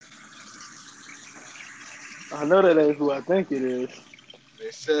I know that ain't who I think it is.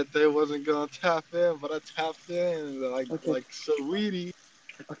 They said they wasn't gonna tap in, but I tapped in Okay, like Saweetie.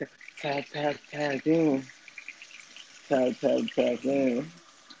 okay. Tag in. Tag in.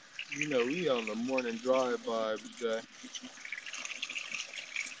 You know, we on the morning drive vibes, Jay.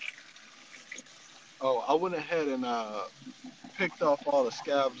 Oh, I went ahead and picked off all the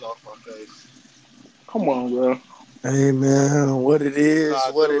scabs off my face. Come on, bro. Hey man, what it is,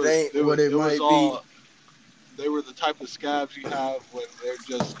 Nah, what it ain't, what it it was might be. all they were the type of scabs you have when they're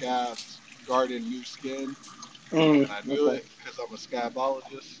just scabs guarding new skin, and I knew Okay. it because I'm a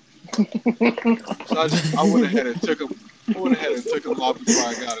scabologist. So I went ahead and took them. I went ahead and took them off before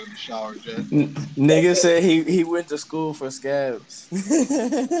I got in the shower, Jay. Nigga said he went to school for scabs.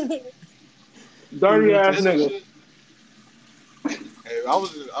 He Dirty went to ass Is it nigga. shit? Hey, I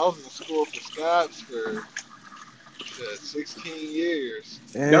was in school for scabs for shit 16 years.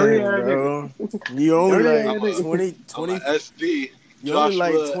 Dirty damn, ass nigga. bro. You only Dirty like ass nigga. 20 I'm a 20. SD, You only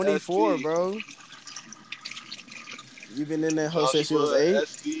like Joshua 24, SD, bro. You been in that hoe since you was Joshua 8?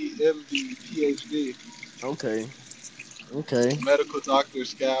 SD, MD, PhD, Okay. Okay. medical doctor,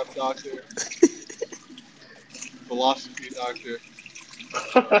 scab doctor, philosophy doctor.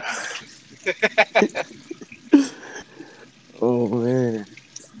 Oh man.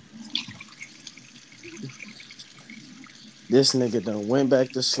 This nigga done went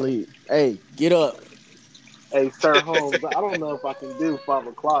back to sleep. Hey, get up. Hey, Sir Holmes, I don't know if I can do 5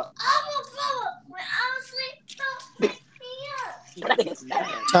 o'clock. That nigga's mad.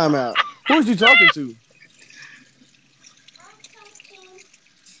 Time out. Who is you talking to?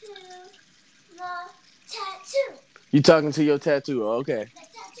 You talking to your tattoo. Oh, okay.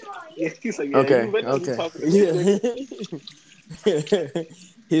 Yeah, he's like, yeah, you Okay. better not be Okay. talking to me, Yeah. nigga.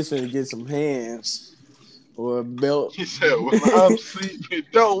 He's finna get some hands or a belt. He said, "When I'm sleeping,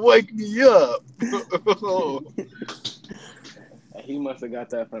 don't wake me up." He must have got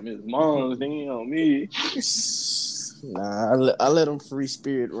that from his mom's. Then he on me. Nah, I let him free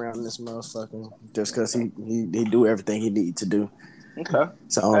spirit around this motherfucker just cause he do everything he need to do. Okay.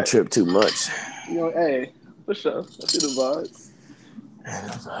 So I don't Hey, trip too much. hey, for sure. I see the vibes.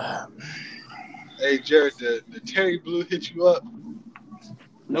 Hey, Jared, the Terry Blue hit you up?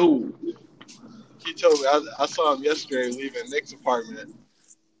 No. He told me I saw him yesterday leaving Nick's apartment.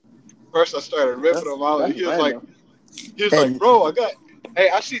 First, I started ripping him out. That's random. He was like, Hey, bro, I got. Hey,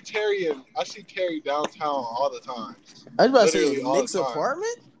 I see Terry downtown all the time, I was about to say literally in all the Nick's time.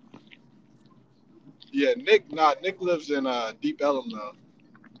 apartment. Yeah, Nick lives in Deep Ellum though,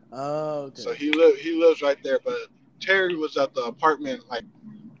 Oh, so okay. he lives right there. But Terry was at the apartment like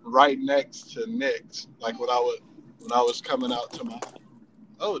right next to Nick's, like when I was coming out to my.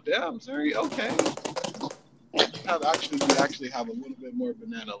 Oh damn, Terry. Okay, you actually have a little bit more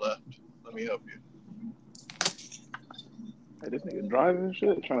banana left. Let me help you. Hey, this nigga driving and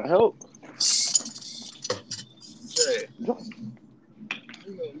shit, trying to help. Jay, Just,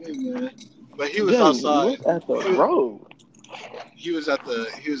 you know me, man. But he was just outside. look at the He was, road. he was at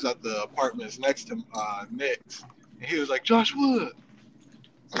the apartments next to Nick's, and he was like, Joshua.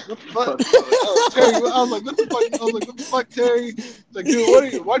 I was like, what the fuck? Fuck. I was like, oh, Terry. I was like, what the fuck? I was like, what the fuck, Terry? He's like,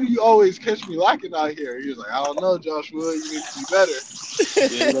 dude, why do you always catch me lacking out here? He was like, I don't know, Joshua. You need to be better. Yeah,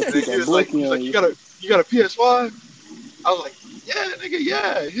 you gotta And then keep that blicky he's on like, you. you got a PS5? I was like, yeah, nigga,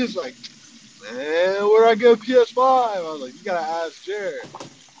 yeah. He was like, man, where I get a PS5? I was like, you gotta ask Jared.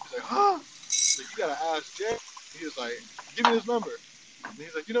 He's like, huh? He's like, you gotta ask Jared. He was like, give me his number. And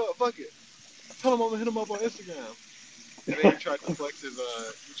he's like, you know what? Fuck it. Tell him I'm gonna hit him up on Instagram. And then he tried to flex his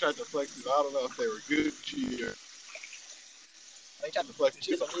I don't know if they were Gucci or he tried to flex his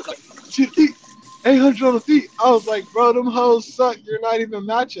shoes on me. He's like, see the feet, 800 on the feet. I was like, bro, them hoes suck. You're not even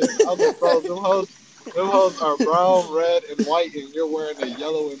matching. I was like, bro, them hoes are brown, red, and white, and you're wearing a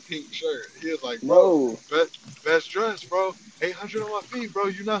yellow and pink shirt. He was like, bro, No. best dress, bro. 800 on my feet, bro.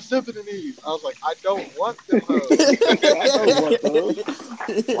 You're not sipping in these. I was like, I don't want them hoes. I don't want those.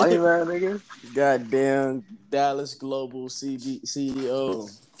 Lame ass nigga. Goddamn Dallas Global CDO.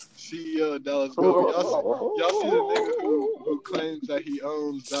 CEO of Dallas Global. Y'all see the nigga who claims that he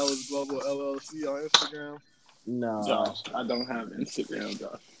owns Dallas Global LLC on Instagram? Nah, Josh, I don't have Instagram,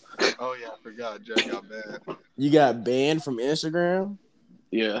 Josh. Oh yeah, I forgot. Jack got banned. you got banned from Instagram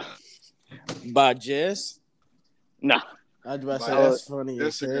Yeah. by Jess. Nah. I was about to say By Oh, that's funny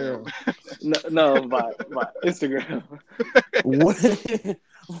as Instagram. hell. no, by Instagram. What? I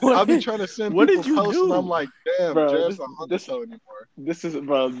What? be trying to send What people did you posts, and I'm do? like, damn, Bro, Jeff's not on the show anymore. this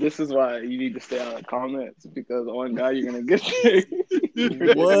is why you need to stay out of comments because on God you're gonna get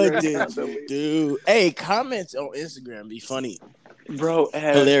you're What gonna did get you deleted. do? Hey, comments on Instagram be funny, Bro,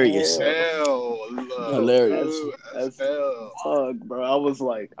 as hilarious. hell. Hell, Hilarious. As hell. fuck, bro. I was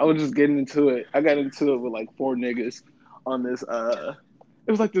just getting into it. I got into it with like 4 niggas on this. It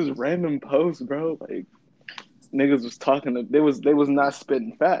was like this random post, bro. Like niggas was talking. They was not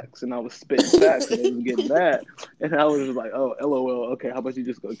spitting facts, and I was spitting facts, and they was getting mad. And I was just like, oh, lol. Okay, how about you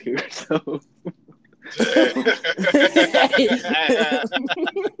just go kill yourself?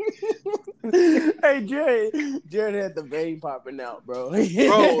 Hey, Jared had the vein popping out, bro.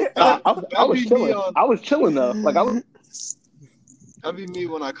 Bro, I was chilling. I was chilling though. Like I was. That'd be me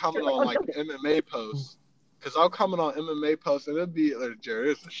when I comment on like MMA posts. Cause I'll comment on MMA posts and it'd be like, Jared,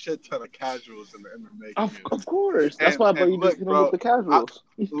 there's a shit ton of casuals in the MMA community. Of course. That's why, bro, you just hit them with the casuals.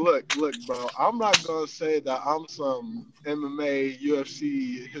 Look, bro. I'm not gonna say that I'm some MMA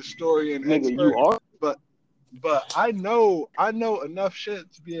UFC historian Nigga, expert, you are. But I know enough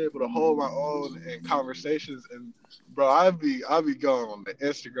shit to be able to hold my own in conversations. And bro, I'd be going on the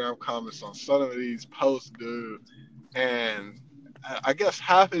Instagram comments on some of these posts, dude. And I guess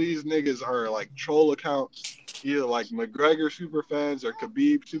half of these niggas are like troll accounts, either like McGregor super fans or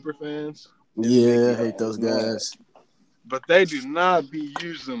Khabib super fans. Yeah, I hate those guys. But they do not be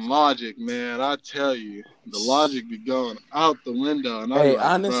using logic, man. I tell you, the logic be going out the window. And hey, like,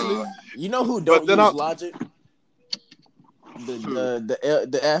 honestly, bro. You know who don't use logic?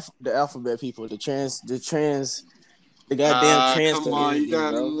 The alphabet people, the goddamn trans come on,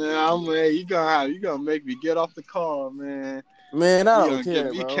 community, you gonna make me get off the call, man. Man, I don't care,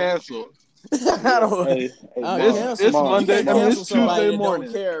 get me bro. canceled. I don't. It's Monday. It's Tuesday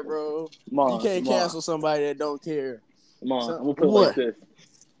morning. Don't care, bro. You can't cancel somebody that don't care. I'm gonna put it like this.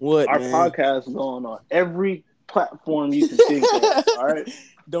 What? Our man? podcast is going on every platform you can think of. All right.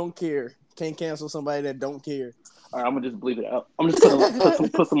 Don't care. Can't cancel somebody that don't care. All right, I'm gonna just bleep it out. I'm just gonna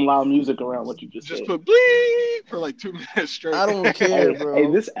put some loud music around what you just said. Just put bleep for like 2 minutes straight. I don't care, bro. Hey,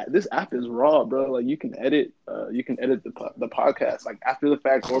 this app is raw, bro. Like you can edit the podcast like after the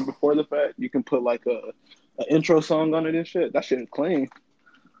fact or before the fact. You can put like a intro song on it and shit. That shit is clean.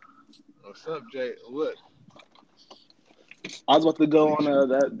 What's up, Jay? Look, I was about to go on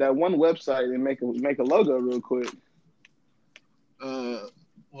that one website and make a logo real quick.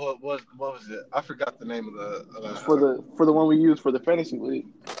 What was it? I forgot the name of the for the one we use for the fantasy league.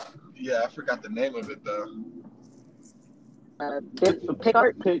 Yeah, I forgot the name of it though.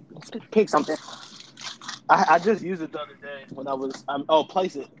 Pick something. I just used it the other day when I was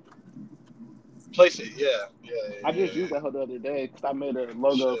Place It. Place It, yeah. I just used that the other day because I made a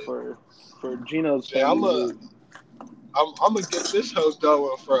logo for Gino's family. I'm gonna get this hoe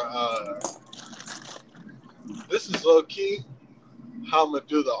going for this is low key how I'm gonna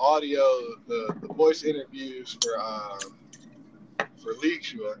do the audio, the voice interviews for League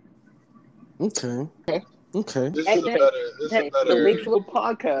Shua. Okay. This is a better League Shua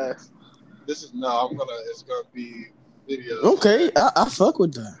podcast. It's gonna be video. Okay, I fuck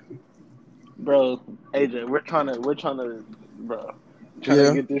with that. Bro, AJ, we're trying to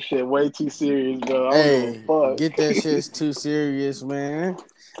get this shit way too serious, bro. Get that shit too serious, man.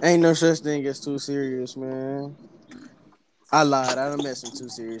 Ain't no such thing as too serious, man. I lied. I done met some too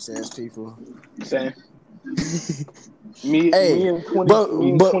serious ass people. Same. me in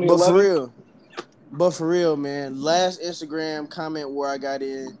 2011. But for real, man. Last Instagram comment where I got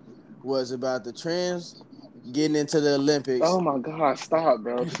in was about the trans getting into the Olympics. Oh my God! Stop,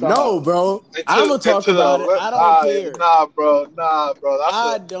 bro. Stop. No, bro. I'm gonna talk about it. I don't care. Nah, bro.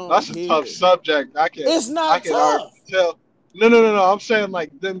 That's a tough subject. It's not tough. Tell. No. I'm saying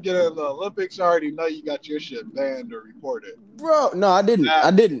like them getting in the Olympics. I already know you got your shit banned or reported. Bro, no, I didn't.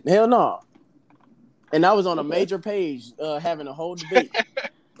 I didn't. Hell no. And I was on a major page having a whole debate.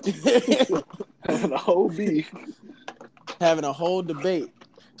 Having a whole beef. Having a whole debate.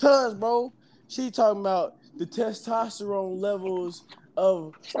 Cause, bro, she talking about the testosterone levels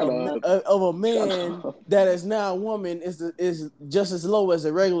of a man that is now a woman is just as low as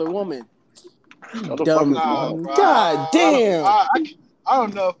a regular woman. Dumb. God damn. I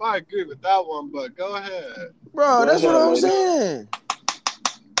don't know if I agree with that one, but go ahead. Bro, that's what I'm saying.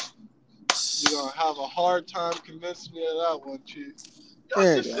 You're going to have a hard time convincing me of that one, Chief.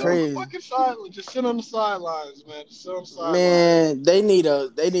 That's crazy. Just sit on the sidelines, man. Just sit on the sidelines. Man, they need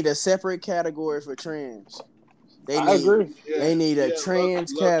a separate category for trans. I agree. They need a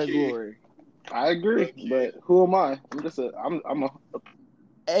trans category. I agree, but who am I? I'm a.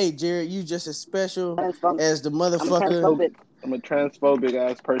 Hey, Jared, you just as special as the motherfucker. I'm a transphobic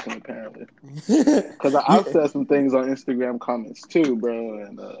ass person apparently. Because I've said some things on Instagram comments too, bro.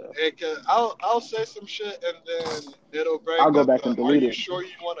 And I'll say some shit and then it'll bring. I'll go back and delete it. Are you sure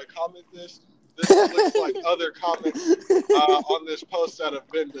you want to comment this? this looks like other comments on this post that have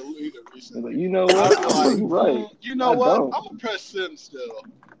been deleted recently. You know what? I'd be like, You're right. You know I what? don't. I'm gonna press send still.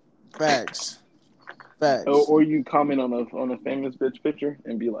 Facts. Or you comment on a famous bitch picture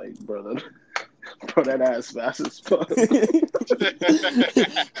and be like, bro, that ass fast as fuck. And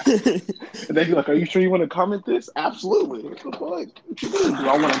then you're like, are you sure you want to comment this? Absolutely. What the fuck? What you mean? Do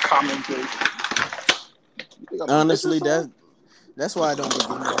I want to comment this? Honestly, that's why I don't be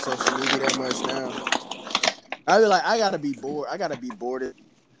getting on social media that much now. I be like, I gotta be bored. I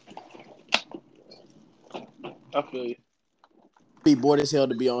feel you. Be bored as hell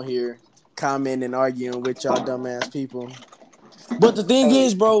to be on here commenting and arguing with y'all dumbass people. But the thing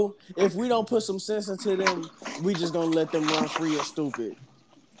is, bro, if we don't put some sense into them, we just gonna let them run free and stupid.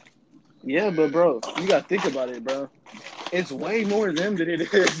 Yeah, but bro, you gotta think about it, bro. It's way more them than it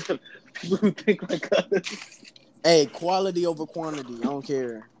is people who think like us. Hey, quality over quantity. I don't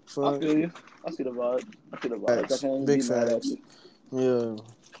care. I feel you. I see the vibe. Facts. Big facts. Yeah.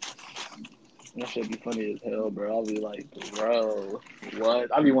 That shit be funny as hell, bro. I'll be like, bro,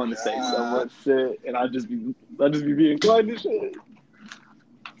 what? I be wanting to say so much shit, and I just be being quiet and shit.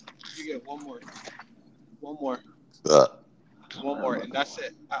 You get one more, and that's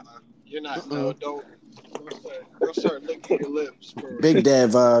it. You're not. No, don't start licking your lips. Big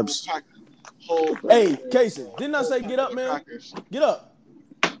dad vibes. Hey, Casey, didn't I say get up, man? Crackers. Get up.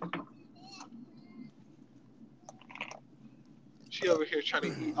 She over here trying to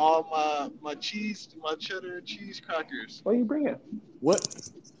eat all my cheddar and cheese crackers. What are you bringing? What?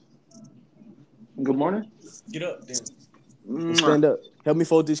 Good morning. Get up, then. Stand up. Help me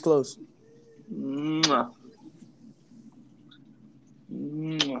fold these clothes. You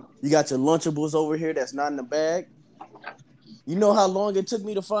got your Lunchables over here that's not in the bag. You know how long it took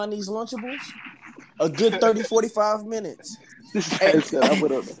me to find these Lunchables? A good 30, 45 minutes. He said I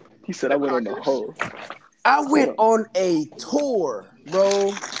went on the hole. I went on a tour,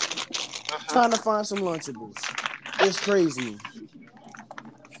 bro, trying to find some Lunchables. It's crazy.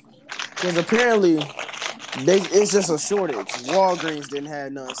 Because apparently, it's just a shortage. Walgreens didn't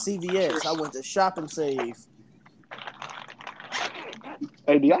have none. CVS, I went to Shop and Save.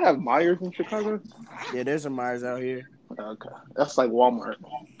 Hey, do y'all have Myers in Chicago? Yeah, there's a Myers out here. Okay. That's like Walmart.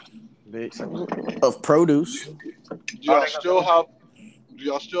 Of produce. Do y'all still have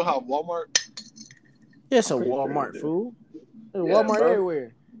Walmart? Yeah, it's a Walmart food. There's Walmart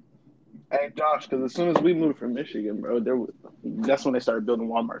everywhere. Hey, Josh, because as soon as we moved from Michigan, bro, that's when they started building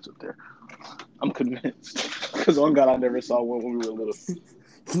Walmarts up there. I'm convinced. Because on God, I never saw one when we were little.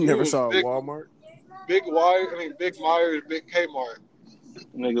 You never saw a Walmart? Big Myers, Big Kmart.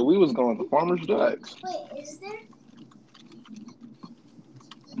 Nigga, we was going to Farmer's Jacks. Wait, is there?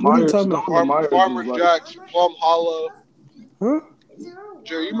 What are you talking about? Farmer's Jacks, Plum Hollow. Huh?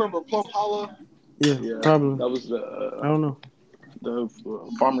 Jerry, you remember Plum Hollow? Yeah, probably. That was I don't know. The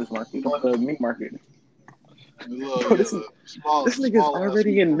farmer's market, the meat market. This nigga's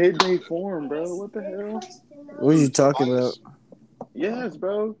already in midday form, bro. What the hell? What are you talking about? Yes,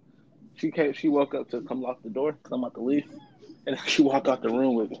 bro. She woke up to come lock the door because I'm about to leave, and she walked out the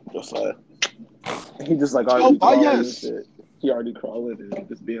room with Josiah. And he just like already crawling and shit. He already crawling and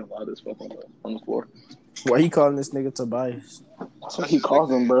just being loud as fuck on the floor. Why you calling this nigga Tobias? That's what he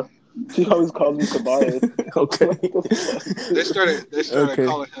calls him, bro. He always calls me Tobias. Okay. They started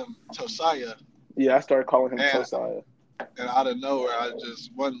calling him Josiah. Yeah, I started calling him Josiah. And out of nowhere, I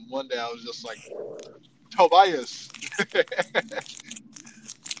just one day I was just like, Tobias.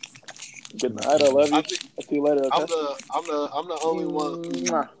 Good night. I love you. I'll see you later. Okay? I'm the only one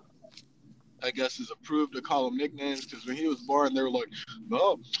who, I guess, is approved to call him nicknames, because when he was born, they were like,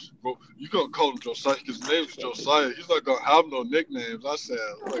 no, bro, you gonna call him Josiah? His name's Josiah. He's not gonna have no nicknames. I said,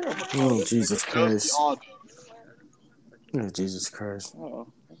 like, oh, Jesus Christ. Oh, Jesus Christ. Oh,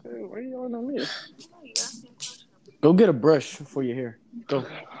 okay. Why are you yelling at me? Go get a brush for your hair. Go.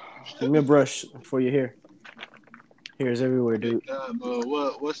 Give me a brush for your hair. Hair's everywhere, dude.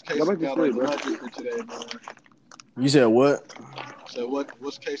 What's Casey got on the ledger for today, man? You said what? So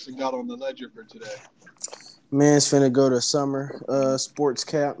what's Casey got on the ledger for today? Man's finna go to summer sports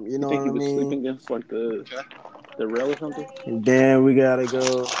camp. You know what I mean? Sleeping against like the rail or something. And then we gotta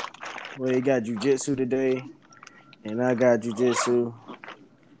go. Well, he got jiu-jitsu today, and I got jiu-jitsu,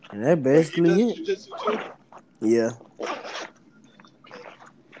 and that basically it. Jiu-jitsu too? Yeah.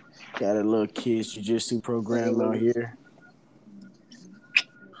 Got a little kids jiu-jitsu program out here.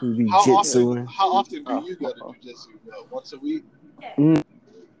 We be jitsuing. How often do you go to jiu-jitsu? Once a week?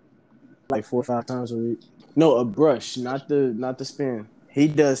 Like 4 or 5 times a week. No, a brush, not the spin. He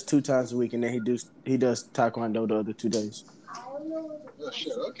does 2 times a week, and then he does taekwondo the other 2 days. Oh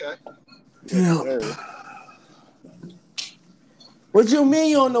shit! Okay. Yes, sir. What you mean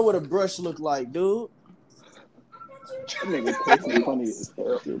you don't know what a brush look like, dude? That nigga Casey funny as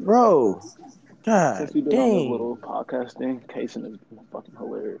hell. Bro, Since god we been on this dang. little podcast thing, Casey is fucking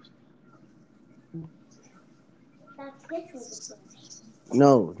hilarious.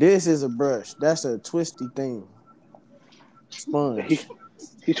 No, this is a brush. That's a twisty thing. Sponge.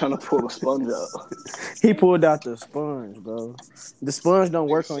 He trying to pull the sponge out. He pulled out the sponge, bro. The sponge don't Nigga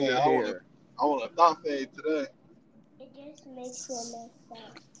work on say, your hair. I want a thought fade today. It just makes you mess up.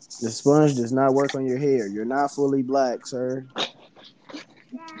 The sponge does not work on your hair. You're not fully black, sir.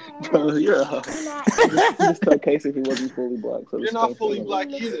 Bro, you're a just tell Casey he wasn't fully black. So You're not fully black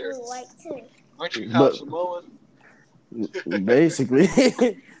either. White too. Aren't you But- half Samoan? Basically,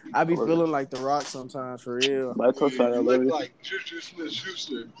 I be feeling like The Rock sometimes, for real. But that's You outside of look it. like Juju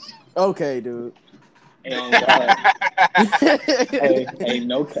Smith-Schuster. Okay, dude. Hey,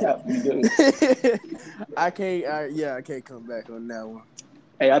 no cap. You do. I can't come back on that one.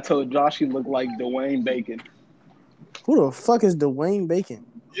 Hey, I told Josh he looked like Dwayne Bacon. Who the fuck is Dwayne Bacon?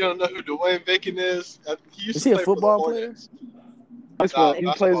 You don't know who Dwayne Bacon is? He used Is to he a play football for the player? Hornets. He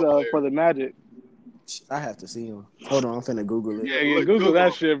Nah, plays basketball player. for the Magic. I have to see him. Hold on, I'm finna Google it. Yeah, Yeah, look, Google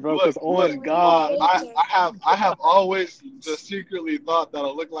that shit, bro. Because on God, I have always just secretly thought that I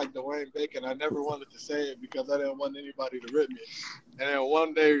looked like Dwayne Bacon. I never wanted to say it because I didn't want anybody to rip me. And then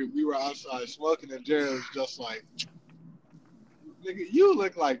one day we were outside smoking, and Jared was just like, "Nigga, you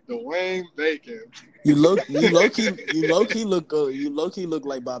look like Dwayne Bacon." You low key look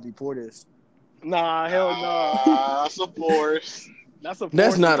like Bobby Portis. nah, hell no. That's a force. That's a force.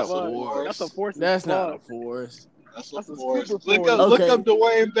 That's not as a fuck. force. That's a force. That's as not a fuck. force. That's a That's a force. super Look force. up, look Okay. up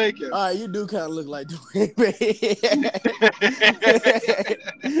Dwayne Bacon. All right, you do kind of look like Dwayne Bacon.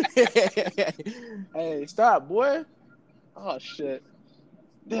 Hey, stop, boy. Oh shit.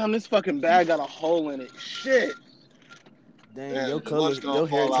 Damn, this fucking bag got a hole in it. Shit. Dang, Yeah, your the color, lunch gonna your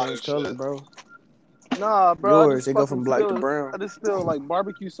hair fall out changed and color, shit. bro. Nah, bro. Yours, it go from black to brown. I just spilled like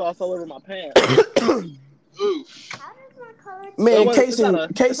barbecue sauce all over my pants. Oof. How does my color Man, Well, it's not a-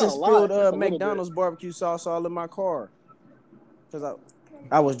 it's Casey not a lot, spilled just a little McDonald's barbecue sauce all in my car. Cause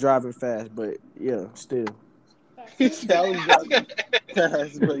I was driving fast, but yeah, still. He said I was driving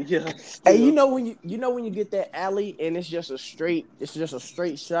fast, but yeah. Hey, still. you know when you get that alley and it's just a straight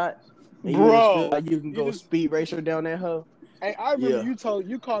shot, and you Bro, just feel like you can you go just- speed racer down that hoe. Hey, I remember Yeah.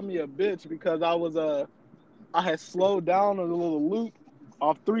 you called me a bitch because I had slowed down on a little loop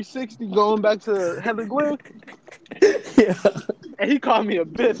off 360 going back to Heather Glen, Yeah. and he called me a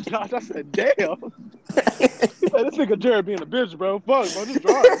bitch, Josh. I said, damn. He said, this nigga Jared being a bitch, bro. Fuck, bro, just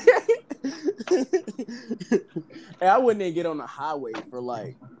drive. Hey, I wouldn't even get on the highway for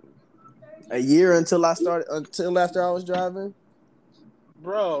like a year until after I was driving.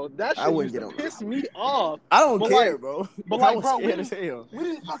 Bro, that I shit wouldn't used get to on piss me off. I don't But care, like- bro. but I like, was bro, scared as hell. We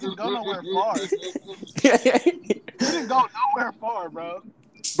didn't fucking go nowhere far. We didn't go nowhere far, bro.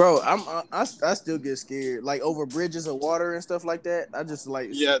 Bro, I still get scared, like over bridges of water and stuff like that. I just like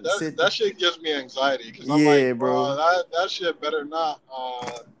Yeah, sit that shit gives me anxiety because I'm Yeah, like, bro. that shit better not.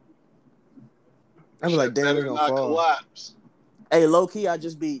 I'm like, damn, it's better gonna not fall. collapse. Hey, low key, I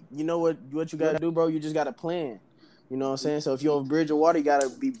just be, you know what you gotta do, bro? You just gotta plan. You know what I'm saying? So if you're on a bridge of water, you gotta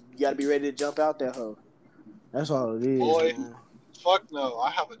be ready to jump out that hoe. That's all it is. Boy. Man. Fuck no,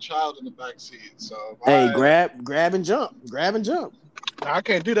 I have a child in the back seat, so Hey, I- grab and jump. Nah, I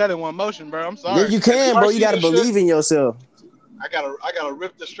can't do that in one motion, bro. I'm Yeah, sorry. you can, bro. Car You gotta seat and believe in yourself. I gotta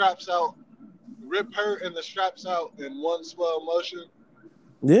rip the straps out, rip her and the straps out in one swell motion.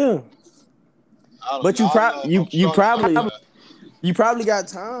 Yeah. I don't But know, you I prob- don't know if you- I'm you strong probably- enough for that. You probably got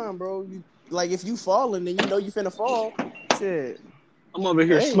time, bro. Like if you falling, then you know you finna fall. Shit. I'm over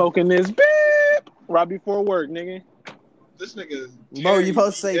here Hey. smoking this beep right before work, nigga. This nigga, Bro, you Terry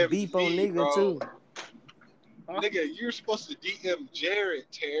supposed to say DM'd beep on me, nigga bro. too. Nigga, you're supposed to DM Jared,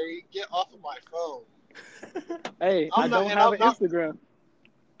 Terry. Get off of my phone. Hey, I'm I not- don't and have I'm an not- Instagram.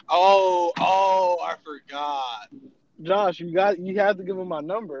 Oh, I forgot. Josh, you have to give him my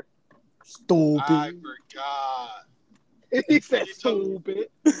number. Stupid. I forgot. He said He told- stupid.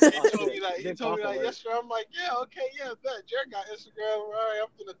 He Oh, told me shit. that. He Dick told me off that alert. yesterday. I'm like, yeah, okay, yeah, bet. Jared got Instagram. All right, I'm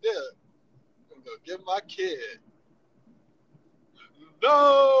gonna dip. I'm gonna go get my kid.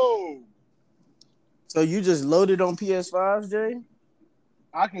 No. So you just loaded on PS5s, Jay?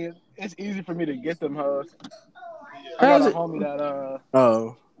 I can. It's easy for me to get them hoes. I How's got a it- homie that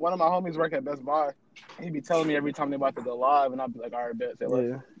Oh, one of my homies work at Best Buy. He be telling me every time they about to go live, and I'll be like, all right, bet, say less.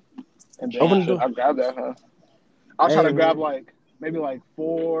 yeah. And then Open the door. I grab that, huh? I'll try Hey, to grab man. like maybe like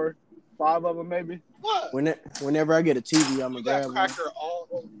 4, 5 of them, maybe. What? Whenever I get a TV, I'm gonna You grab got one. cracker all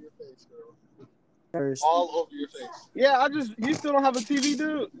over your face. face, girl. First. All over your face. Yeah, you still don't have a TV,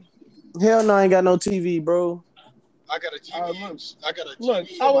 dude. Hell no, I ain't got no TV, bro. I got a TV. I got a Look,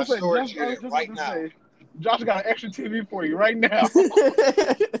 TV I in my was saying, storage I was unit just right about to now. say, Josh got an extra TV for you right now.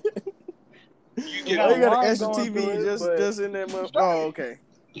 You Oh, get you got an line extra going TV through it, but just in that month. Oh, okay.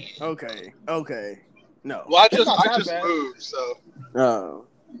 No. Well, I It's not that just bad. moved, so Oh.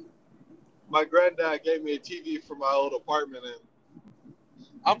 my granddad gave me a TV for my old apartment, and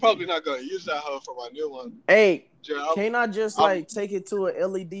I'm probably not gonna use that hoe for my new one. Hey, Jared, can't I just I'm- take it to a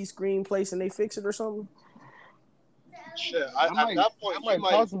LED screen place and they fix it or something? shit. At That point, might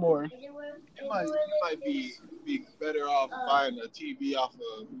cost more. you might be better off buying a TV off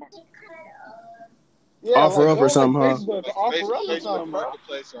of Yeah, Offer up or go on, something, huh? Facebook, offer up or Facebook something, bro.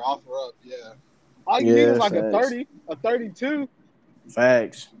 Marketplace or Offer Up. Yeah. All you need Yeah, is like a facts. 30, a 32.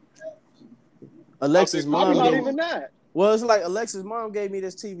 Facts. Alexa's I'll mom Probably not gave even that. Well, it's like Alexa's mom gave me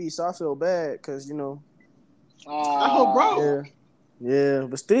this TV, so I feel bad because Oh, bro. yeah,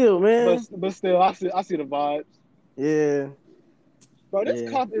 but still, man, But still, I see the vibes. yeah. Bro, this Yeah.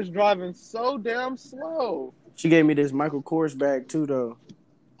 cop is driving so damn slow. She gave me this Michael Kors bag too, though.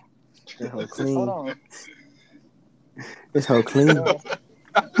 That hoe Hold clean. on. This hoe clean.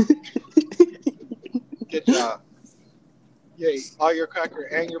 Good job. Yay. All your cracker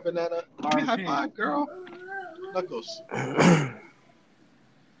and your banana. Give me a high RP. five, girl. Knuckles.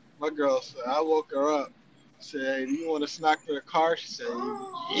 My girl said, I woke her up. Said, hey, do you want a snack for the car? She said,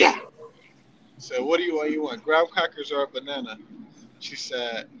 yeah. Said, what do you want? You want graham crackers or a banana? She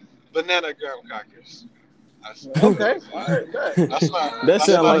said, banana graham crackers. I said, Okay. All right, bet. That's not. That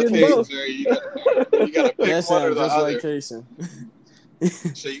sound like a Casey. case, Jerry. You gotta pick That one or sounds the just other. like Kason.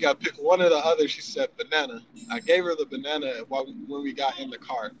 So you gotta pick one or the other. She said banana. I gave her the banana when we got in the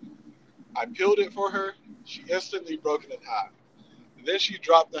car. I peeled it for her. She instantly broke it in half. And then she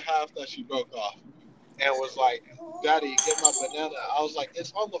dropped the half that she broke off and was like, "Daddy, get my banana." I was like,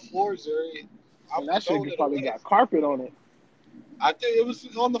 "It's on the floor, Zuri. I'm And that throwing shit it probably away." got carpet on it. I think it was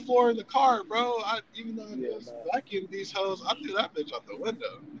on the floor in the car, bro. Even though Yeah, it was man. vacuum these hoes, I threw that bitch out the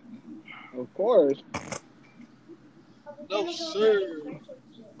window. Of course. No, sir.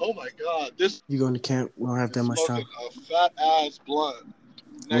 Oh my God, this You going to camp? We don't have that much time. smoking a fat ass blunt.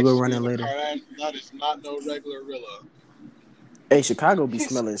 We'll go next to run me it in the later. car. That is not no regular Rilla. Hey, Chicago be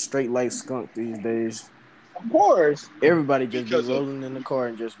smelling straight like skunk these days. Of course. Everybody just Because be of- rolling in the car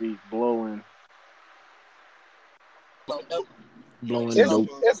and just be blowing It's, dope.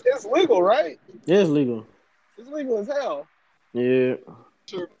 it's legal, right? Yeah, it's legal. It's legal as hell. Yeah.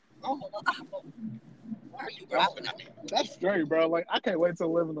 Why are you laughing at me? That's straight, bro. Like, I can't wait to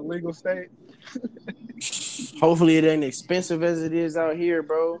live in a legal state. Hopefully it ain't expensive as it is out here,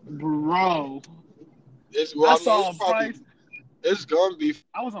 bro. Bro. I saw a price. It's gonna be.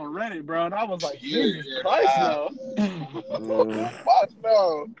 I was on Reddit, bro, and I was like, Yeah, Jesus yeah. Christ, no. What?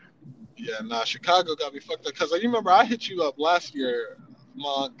 No. Yeah, nah. Chicago got me fucked up because you remember I hit you up last year,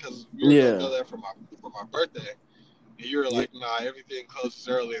 Mom, because we were gonna go there for my birthday, and you were like, "Nah, everything closes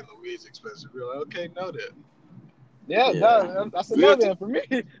early and the weed's expensive." We were like, "Okay, noted." Yeah, that's a no for me.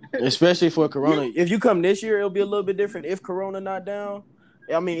 Especially for Corona. If you come this year, it'll be a little bit different. If Corona not down,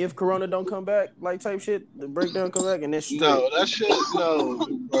 I mean, if Corona don't come back, like type shit, the breakdown come back, and that's straight. No, that shit, no,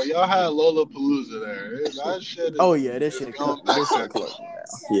 bro. Y'all had Lollapalooza there. That shit. That shit going back close there. now.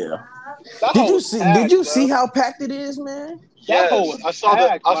 Yeah. That Did whole you was see? packed, Did you bro. see how packed it is, man? Yes, That whole was I saw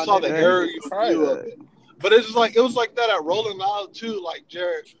packed, I saw my the nigga. aerial view of it. But it's like it was like that at Rolling Loud too. Like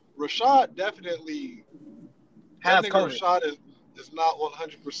Jared Rashad definitely Has that nigga COVID. Rashad is not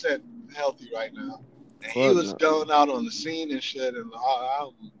 100% healthy right now. And he Fuck was no. going out on the scene and shit. And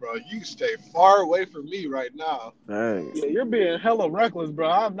bro, you stay far away from me right now. Dang. Yeah, you're being hella reckless, bro.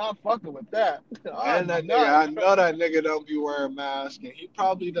 I'm not fucking with that. And that nigga, I know that nigga don't be wearing masks, and he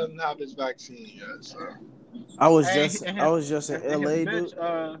probably doesn't have his vaccine yet. So I was And just his- in and LA, his dude.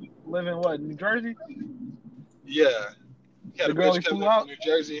 bitch, live in what, New Jersey? yeah, he had The a girl he bitch come flew in out? from New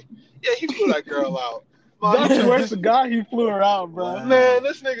Jersey. Yeah, he flew that girl out. Don't you wish this- the guy he flew her out, bro? Wow. Man,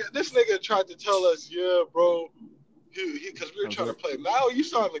 this nigga tried to tell us, yeah, bro, because we were trying to play. Now you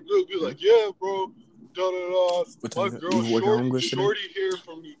saw in the group, he was like, yeah, bro, my girl Shorty here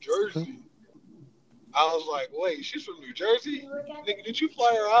from New Jersey. I was like, wait, she's from New Jersey? Nigga, did you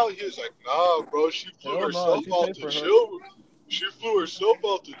fly her out? He was like, nah, bro, she flew Hell no, herself she out paid to for her. chill. She flew herself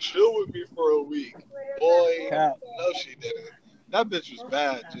out to chill with me for a week. Boy, Cap. no, she didn't. That bitch was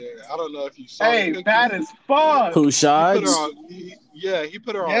bad, Jared. I don't know if you saw the Hey, picture. bad as fuck. Who He put her shots? on, he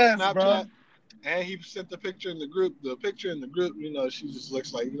put her Yes, on Snapchat. bro. And he sent the picture in the group. The picture in the group, she just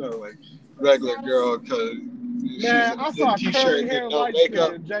looks like, like regular girl because she's in Man, a I good saw curly t-shirt hair, and no light makeup.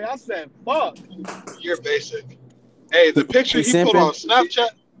 skin. Jay, I said, fuck. You're basic. Hey, the picture He he put on simping. Snapchat,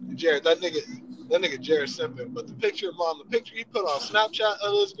 Jared, that nigga Jared simping. But the picture he put on Snapchat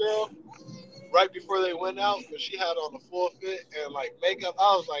of this girl right before they went out, when she had on the full fit and like makeup,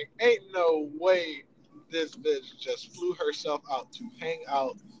 I was like, ain't no way this bitch just flew herself out to hang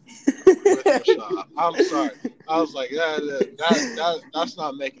out with Rashad. I'm sorry. I was like, that's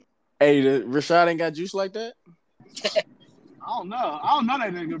not making. Hey, Rashad ain't got juice like that. I don't know. I don't know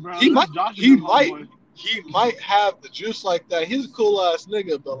that nigga, bro. He This might, is Josh and he them might, homeboy. he might have the juice like that. He's a cool ass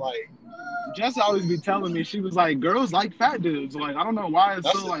nigga, but like, Jess always be telling me, she was like, girls like fat dudes. Like, I don't know why it's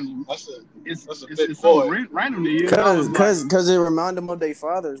that's so a like that's a it's that's a it's, big it's so boy. random to you. And I was like, Cause it remind them of their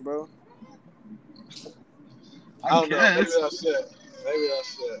fathers, bro. I I don't know. Maybe guess. that's it. Maybe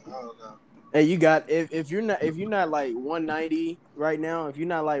that's it. I don't know. Hey, you got if you're not like 190 right now, if you're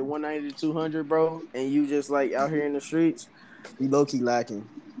not like 190 to 200, bro, and you just like out here in the streets, you low key lacking.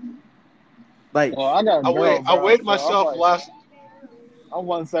 Like, Well, I got a girl, I bro. weighed So I'm myself like, last. I'm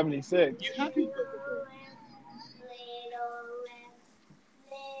 176. You happy?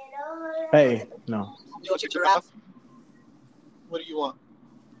 hey, no, You want your giraffe? What do you want?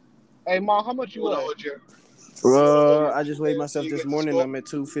 Hey, mom, how much you Want to weigh? hold your? I just weighed myself You this get to morning. school? I'm at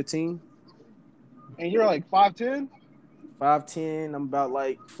 215, And you're like 5'10"? 5'10". I'm about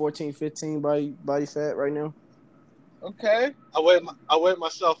like 14, 15 body fat right now. Okay. I weighed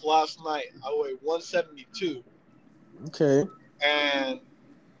myself last night. I weighed 172, Okay. and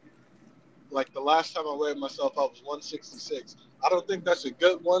like the last time I weighed myself, I was 166. I don't think that's a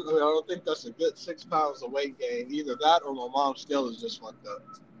good one. I don't think that's a good 6 pounds of weight gain. Either that or my mom's scale is just fucked up.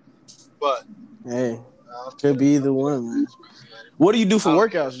 But Hey, could be either one, man. What do you do for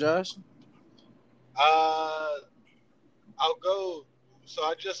workouts, Josh? I'll go. So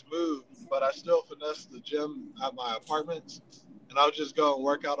I just moved, but I still finesse the gym at my apartments, and I'll just go and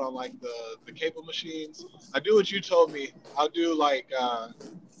work out on like the cable machines. I do what you told me. I'll do like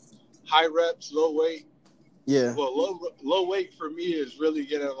high reps, low weight. Yeah. Well, low weight for me is really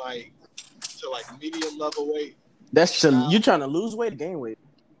getting like to like medium level weight. That's you trying to lose weight or gain weight?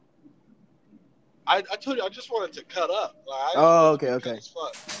 I told you I just wanted to cut up. Like, okay. as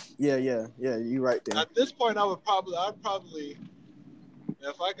fuck. Yeah. You right there. At this point, I'd probably,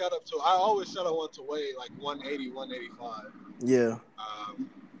 if I got up to, I always said I want to weigh like 180, 185. Yeah.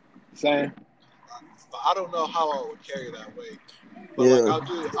 Same. But I don't know how I would carry that weight. But Yeah. like I'll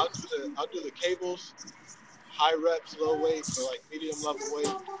do the cables, high reps, low weight, or like medium level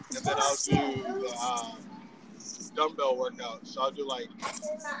weight, and then I'll do the dumbbell workout. So I'll do like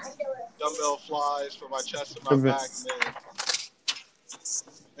dumbbell flies for my chest and my back, and then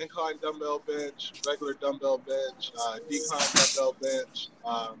incline dumbbell bench, regular dumbbell bench, decline dumbbell bench.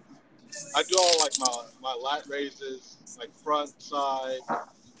 I do all like my lat raises, like front, side,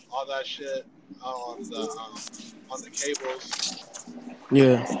 all that shit on the cables.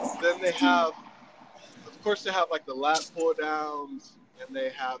 Yeah. Then they have, of course, they have like the lat pull downs, and they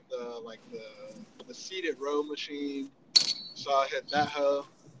have the seated row machine. So I hit that hoe.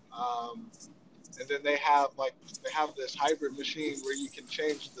 And then they have this hybrid machine where you can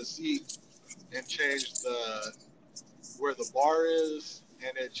change the seat and change where the bar is,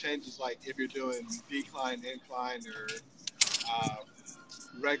 and it changes like if you're doing decline, incline, or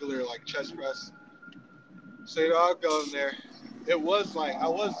regular like chest press. So I'll go in there. It was like I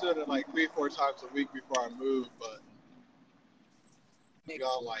was doing it like 3-4 times a week before I moved, but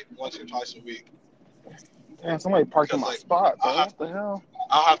gone like once or twice a week. Man, somebody parked in my spot, bro. What the hell?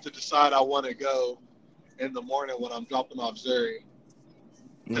 I'll have to decide I want to go in the morning when I'm dropping off Zuri,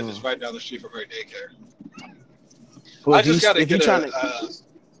 because it's right down the street from her daycare. Well, I just gotta get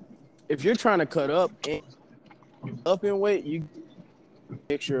if you're trying to cut up in weight, you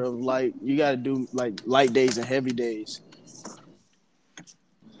picture of like you got to do like light days and heavy days.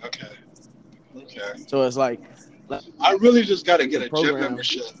 Okay. So it's like I really just got to get a gym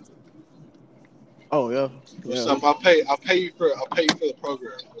membership. Oh yeah. What's up? I'll pay you for the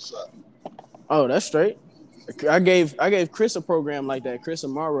program. What's up? Oh, that's straight. I gave Chris a program like that. Chris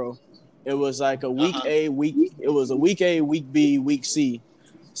Amaro. It was like a week A, week. It was a week A, week B, week C.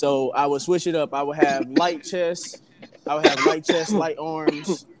 So I would switch it up. I would have light chest. I would have light chest, light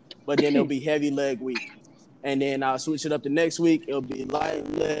arms, but then it'll be heavy leg week. And then I'll switch it up the next week. It'll be light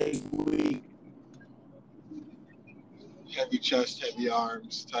leg week. Heavy chest, heavy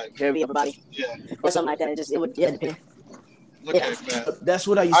arms type. Heavy upper body. Yeah. Or something like that. It would depend. Okay, man. That's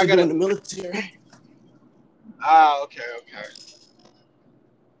what I used to do in the military. Okay.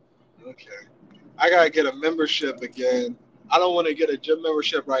 Okay. I gotta get a membership again. I don't want to get a gym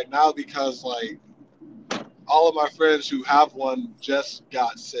membership right now because like all of my friends who have one just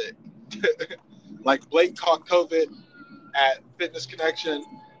got sick. Like Blake caught COVID at Fitness Connection.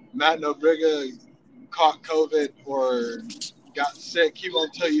 Matt Nobriga caught COVID or got sick. He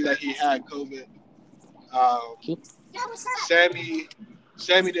won't tell you that he had COVID. Um, Sammy,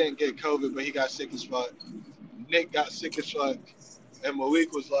 Sammy didn't get COVID, but he got sick as fuck. Nick got sick as fuck, and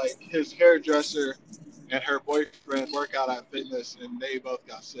Malik was like his hairdresser and her boyfriend work out at fitness, and they both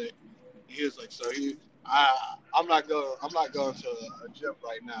got sick. He was like, I'm not going to a gym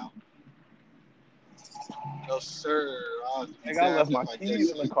right now. No sir, I'll be Like I left damned my if I get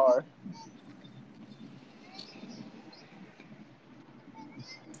keys in the sick. car.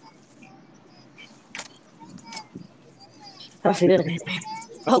 I feel it.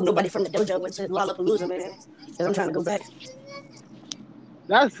 I hope nobody from the dojo went to Lollapalooza, man. Because I'm trying to go back.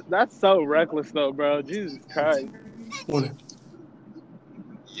 That's so reckless though, bro. Jesus Christ.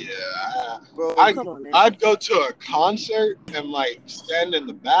 Yeah, Bro, I come on, man. I'd go to a concert and like stand in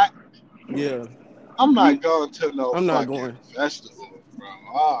the back. Yeah, I'm not going to no I'm not fucking going. festival, bro.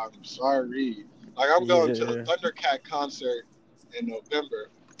 Oh, I'm sorry. Like I'm going to the Yeah. Thundercat concert in November.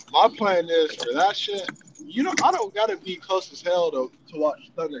 My plan is for that shit. I don't gotta be close as hell to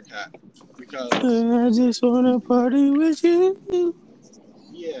watch Thundercat because I just wanna party with you.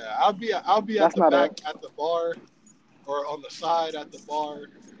 yeah, I'll be at That's the not a back at the bar or on the side at the bar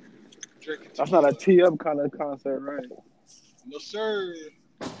drinking that's not a tequila. tee up kind of concert, right? No sir,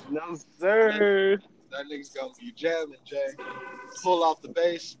 No sir. that nigga's gonna be jamming, Jay. Pull out the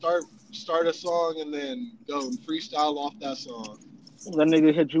bass, start a song, and then go and freestyle off that song. That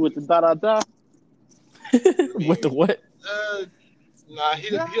nigga hit you with the da da da. What the what? Uh, nah, he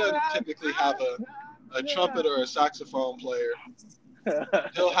doesn't typically have a trumpet or a saxophone player.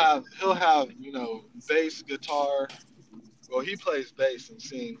 He'll have bass, guitar. Well, he plays bass and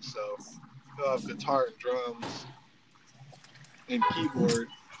sings, so he'll have guitar and drums and keyboard.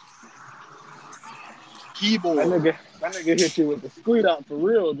 That nigga hit you with the squeak out for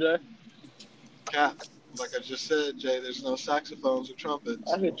real, Jay. Cap. Like I just said, Jay, there's no saxophones or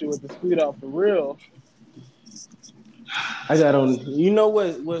trumpets. I hit you with the squeak out for real. I got on. You know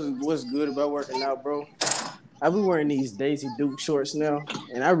what's good about working out, bro? I be wearing these Daisy Duke shorts now,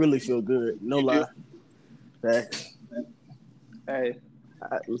 and I really feel good. No You lie. do? Facts. Hey.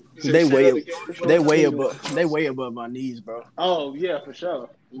 They Say way that again. they way above my knees, bro. Oh yeah, for sure.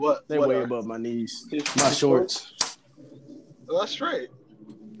 What? They What way are? above my knees. His My shorts. Well, that's straight.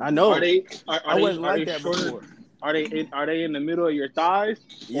 I know. Are they? I wasn't like that shorter? before. Are they in the middle of your thighs,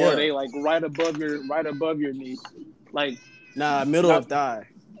 or are Yeah. they like right above your knee? Like Nah, middle not of thigh.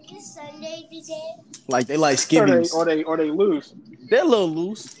 It's Sunday today. Like they like or they skivvies. or they loose. They're a little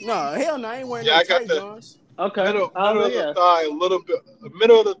loose. Nah, hell no, I ain't wearing Yeah, no I got tight the Johns. Okay. middle of Yeah. the thigh, a little bit.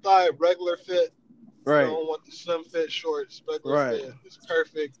 Middle of the thigh, regular fit. You Right. don't want the slim fit shorts. Regular Right. fit is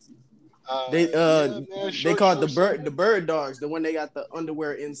perfect. They Man, they call it shorts the bird dogs, the one they got the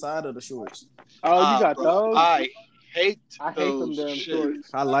underwear inside of the shorts. Oh, you got bro, those? I hate I hate them those damn shit. shorts.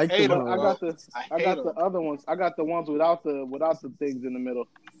 I like Hate them. them, But bro. I I hate got the them. other ones. I got the ones without the things in the middle.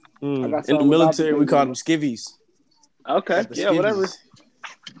 I got In the some without the military, we things in call the them skivvies. middle. Okay. Got the Yeah. Whatever. skivvies.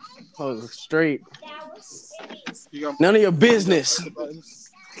 Oh, straight. That was serious. You gonna None of your press business. the button?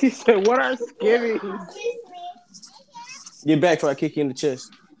 He said, "What are skivvies?" Get back before I kick you in the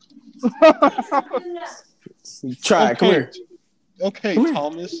chest. You try it. Come Okay. here. Okay, Come here.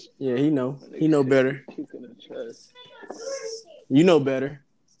 Thomas. Yeah, he know. He know better. Kick in the chest. You know better.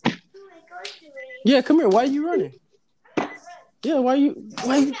 Yeah, come here. Why you running? Yeah, why you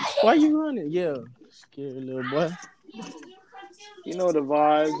running? Yeah, scared little boy. You know the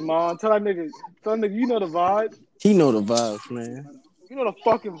vibes, Mom. Tell that nigga, you know the vibes. He know the vibes, man. You know the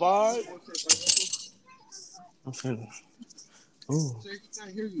fucking vibe. I'm finna. Ooh.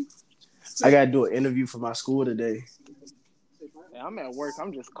 I gotta do an interview for my school today. Yeah, I'm at work.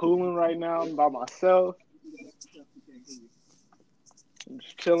 I'm just cooling right now. I'm by myself. I'm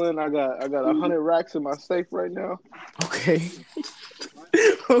just chilling. I got 100 racks in my safe right now. Okay.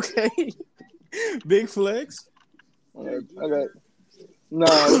 Okay. Big flex. I got no.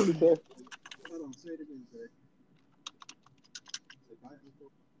 What you say?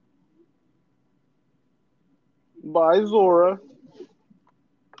 Bye, Zora.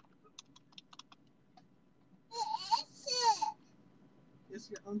 It's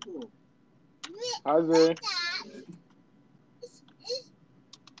your uncle. Hi there. It's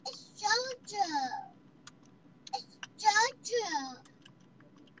Jojo. It's Jojo.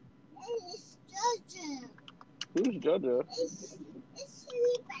 It's Jojo. Who's JoJo? It's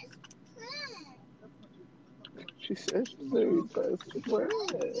Silly She said she's very best friend.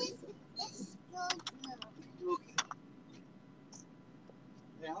 It's JoJo.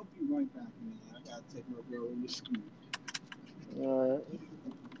 Yeah, I'll be right back, man. I gotta take my girl to school. All right.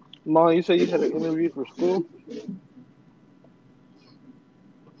 Mom, you said you had an interview for school?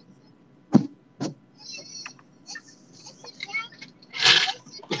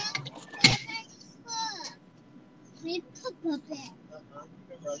 We Papa Bear.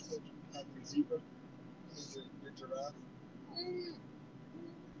 Remember I told you about your zebra? Your giraffe? You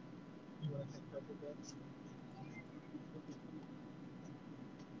want to take purple beds?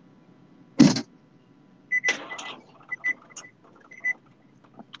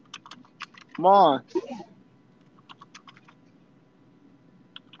 Mom,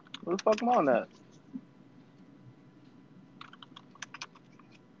 where the fuck Mom at?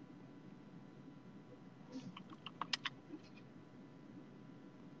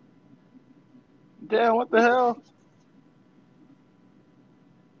 Damn, what the hell?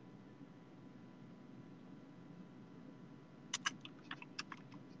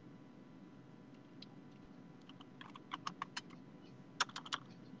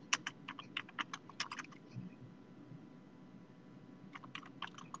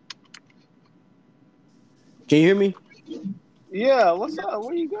 Can you hear me? Yeah, what's up?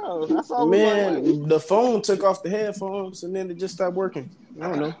 Where you go? That's all I was like, wait. Man, the phone took off the headphones and then it just stopped working. I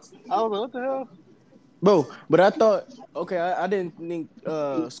don't know. I was like, what the hell? Bro, but I thought, okay, I didn't think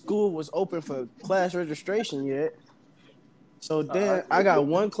school was open for class registration yet. So then I got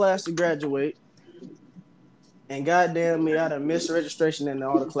one class to graduate, and goddamn me, I done missed registration and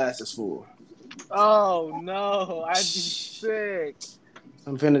all the classes full. Oh no, I'd be sick.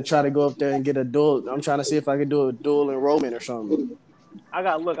 I'm finna try to go up there and get a dual. I'm trying to see if I can do a dual enrollment or something. I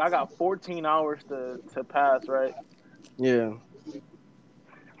got 14 hours to pass, right? Yeah.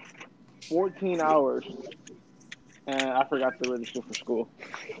 14 hours. And I forgot to register for school.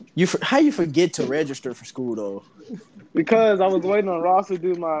 How you forget to register for school though? Because I was waiting on Ross to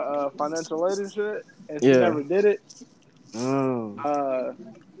do my financial aid and shit, and she never did it. Oh.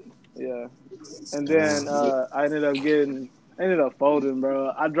 Yeah. And then I ended up folding,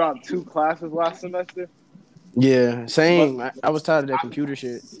 bro. I dropped 2 classes last semester. Yeah, same. I was tired of that computer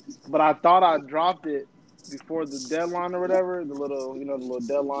shit. But I thought I dropped it before the deadline or whatever, the little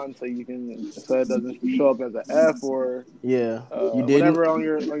deadline, so it doesn't show up as an F or Yeah. You didn't? whatever on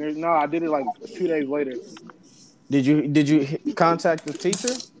your. No, I did it like 2 days later. Did you contact the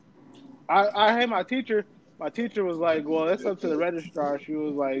teacher? I had my teacher. My teacher was like, "Well, it's up to the registrar." She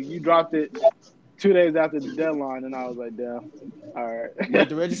was like, "You dropped it 2 days after the deadline," and I was like, "Damn, all right." What did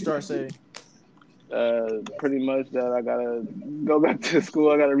the registrar say? Pretty much that I gotta go back to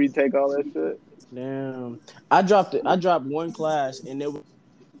school. I gotta retake all that shit. Damn, I dropped it. I dropped one class, and it was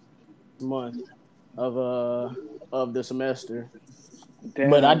a month of the semester. Damn.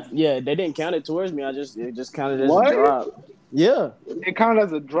 But they didn't count it towards me. It just counted as What? a drop. Yeah. It counted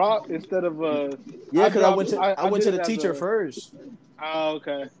as a drop instead of a. Yeah, because I went to the teacher first. Oh,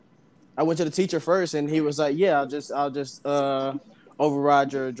 okay. I went to the teacher first, and he was like, "Yeah, I'll just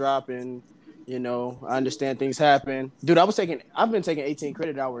override your drop, and I understand things happen, dude. I've been taking 18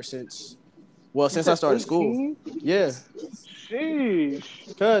 credit hours since I started school. Yeah.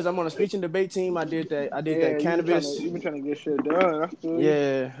 Sheesh. Cause I'm on a speech and debate team. I did that cannabis. You've been trying to get shit done.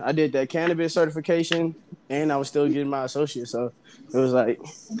 Yeah, I did that cannabis certification, and I was still getting my associate. So it was like,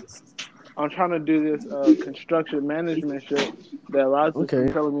 I'm trying to do this construction management shit that Roz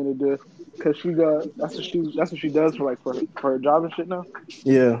is telling me to do. Cause that's what she does for her job and shit now.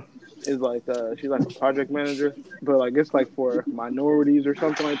 Yeah. Is like she's like a project manager, but like it's like for minorities or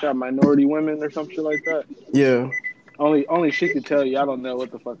something like that, minority women or some shit like that. Yeah. Only she could tell you. I don't know what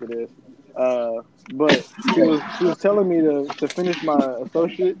the fuck it is. But she was telling me to finish my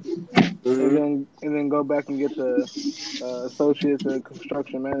associate and then go back and get the associates in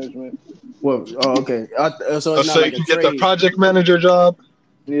construction management. Well, okay. So it's not so like you a can get trade. the project manager job.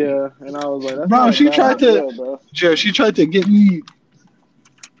 Yeah, and I was like, that's Bro, not she a bad tried to, idea, bro. Jared, she tried to get me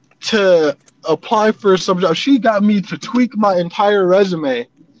to apply for some job. She got me to tweak my entire resume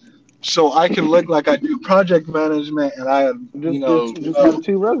so I can look like I do project management and I, just have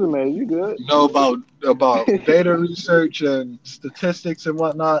 2 resumes. You good? Know about data research and statistics and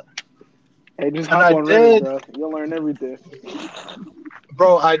whatnot. Hey, just hop on Reddit, bro. You'll learn everything.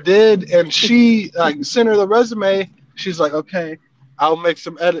 Bro, I did, and she sent her the resume. She's like, okay, I'll make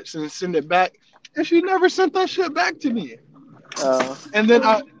some edits and send it back. And she never sent that shit back to me. And then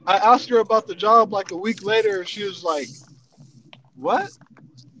I asked her about the job like a week later, and she was like, what?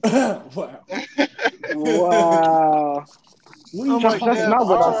 Wow. Wow. I'm like, that's not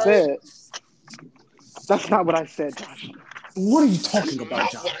what I said. That's not what I said, Josh. What are you That's talking about,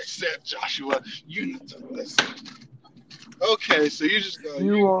 not Josh? what I said, Joshua. You need to listen. Okay, so you just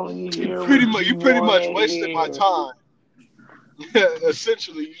You only hear pretty what much you you pretty want much to wasted my hear. time.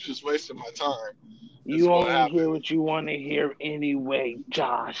 Essentially, you just wasted my time. Is You what only hear happened. what you want to hear anyway,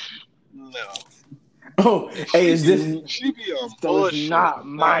 Josh. No, Oh, hey, is this? she be on So it's bullshit. not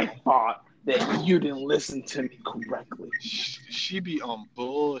my fault that you didn't listen to me correctly. She be on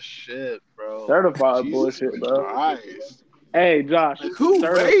bullshit, bro. Like, Certified Jesus bullshit, bro. Christ. Hey, Josh, Like, who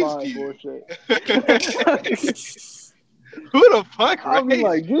raised certified you? bullshit. Who the fuck I'll be raised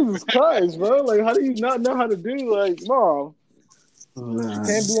like, you? Jesus Christ, bro. Like, how do you not know how to do like mom? Nah.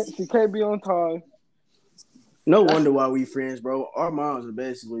 She can't be on time. No wonder why we friends, bro. Our moms are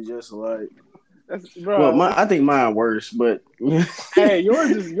basically just alike. That's Well, bro. I think mine worse, but Hey, yours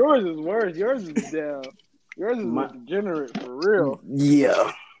is worse. Yours is down. Yours is my a degenerate for real.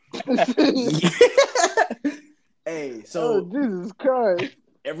 yeah. Hey, Oh so Jesus Christ!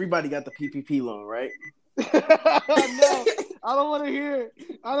 everybody got the PPP loan, right? No, I don't want to hear it.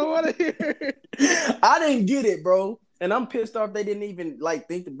 I don't want to hear it. I didn't get it, bro, and I'm pissed off. They didn't even like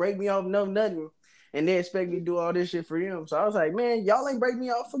think to break me off, no nothing, and they expect me to do all this shit for them. So I was like, man, y'all ain't break me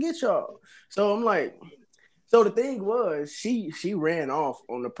off. Forget y'all. So I'm like, so the thing was, she ran off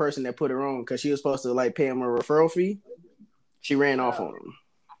on the person that put her on because she was supposed to like pay him a referral fee. She ran off on him.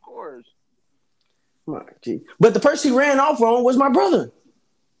 Of course. Gee. But the person she ran off on was my brother.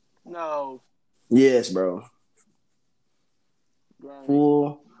 No. Yes, bro. Right.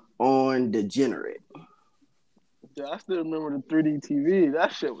 Full on degenerate. Yeah, I still remember the 3D TV.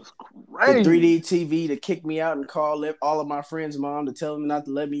 That shit was The crazy. 3D TV to kick me out and call all of my friends' mom to tell them not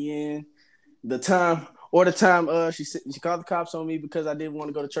to let me in. The time she called the cops on me because I didn't want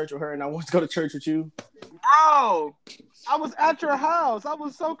to go to church with her and I wanted to go to church with you. Bro, I was at your house. I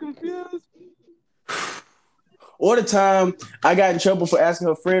was so confused. Or the time I got in trouble for asking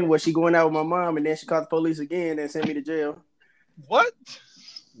her friend was she going out with my mom and then she called the police again and sent me to jail. What?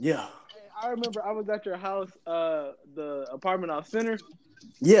 Yeah. I remember I was at your house, the apartment off Center.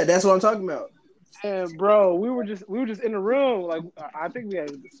 Yeah, that's what I'm talking about. And bro, we were just in the room. Like I think we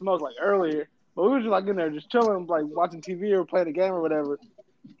had smoked like earlier, but we were just like in there just chilling, like watching TV or playing a game or whatever.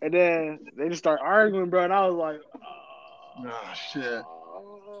 And then they just start arguing, bro. And I was like, Oh shit.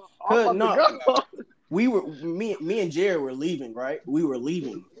 I'm about to go. Me and Jared were leaving, right? We were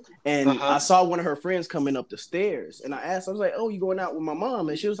leaving. And I saw one of her friends coming up the stairs. And I asked, I was like, oh, you going out with my mom?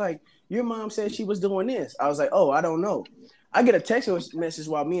 And she was like, your mom said she was doing this. I was like, oh, I don't know. I get a text message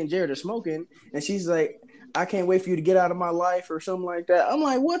while me and Jared are smoking. And she's like, I can't wait for you to get out of my life or something like that. I'm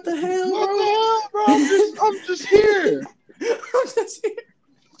like, what the hell, bro? What the hell, bro? I'm just here. I'm just here.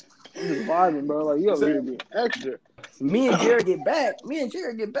 I'm just vibing, bro. Like, you over here being extra. Me and Jared get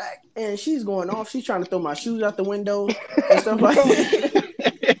back, and she's going off. She's trying to throw my shoes out the window and stuff like that.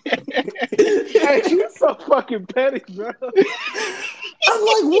 Hey, she's so fucking petty, bro. I'm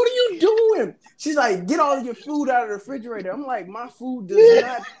like, what are you doing? She's like, get all of your food out of the refrigerator. I'm like, my food does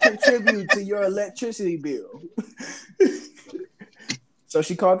not contribute to your electricity bill. So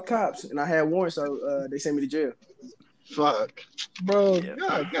she called the cops, and I had warrants, so they sent me to jail. Fuck. Bro,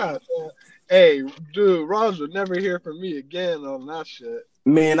 yeah. God. Hey, dude, Roz would never hear from me again on that shit.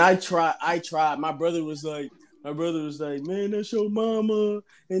 Man, I tried. My brother was like, man, that's your mama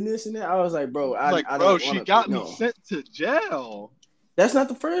and this and that. I was like, bro, I don't she got me sent to jail. That's not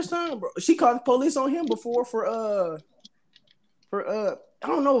the first time, bro. She called the police on him before for I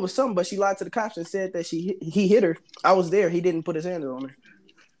don't know, it was something, but she lied to the cops and said that he hit her. I was there. He didn't put his hands on her.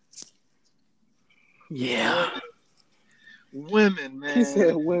 Yeah. Women, man. He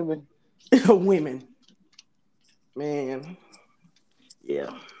said women. Women. Man.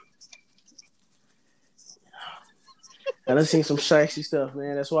 Yeah. I done seen some sexy stuff,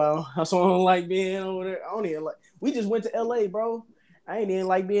 man. That's why I don't like being over there. I don't even like. We just went to LA, bro. I ain't even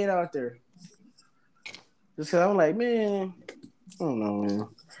like being out there. Just cause I'm like, man, I don't know, man.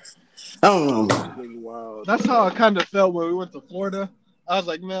 I don't know, man. Wow. That's how I kind of felt when we went to Florida. I was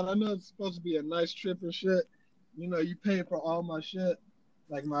like, man, I know it's supposed to be a nice trip and shit. You know, you pay for all my shit.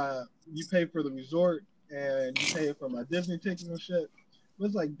 Like you pay for the resort and you pay for my Disney tickets and shit. But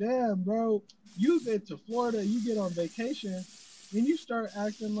it's like, damn, bro, you get to Florida, you get on vacation, and you start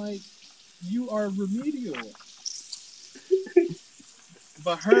acting like you are remedial.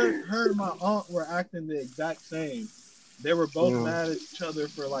 But her and my aunt were acting the exact same. They were both mad at each other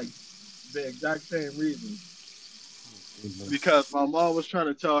for like the exact same reason. Because my mom was trying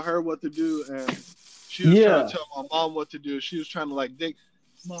to tell her what to do, and she was trying to tell my mom what to do. She was trying to like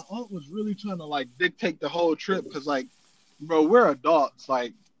my aunt was really trying to like dictate the whole trip because like, bro, we're adults.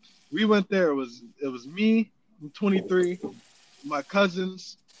 Like, We went there. It was me, I'm 23. My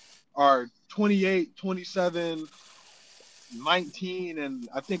cousins are 28, 27, 19, and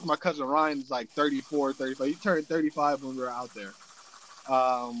I think my cousin Ryan's like 34, 35. He turned 35 when we were out there.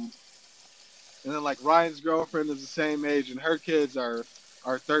 And then like Ryan's girlfriend is the same age, and her kids are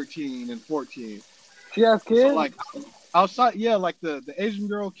 13 and 14. She has kids. So like outside, yeah, like the Asian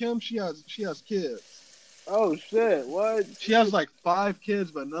girl Kim, she has kids. Oh shit! What? She has like 5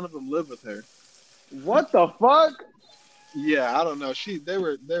 kids, but none of them live with her. What the fuck? Yeah, I don't know. They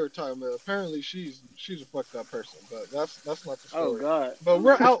were talking about. Apparently, she's a fucked up person, but that's not the story. Oh god! But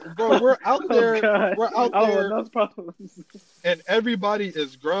we're out, bro. We're out there. God. We're out there, those problems. and everybody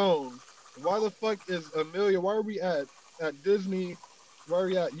is grown. Why the fuck is Amelia? Why are we at Disney? Why are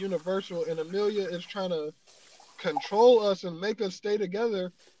we at Universal? And Amelia is trying to control us and make us stay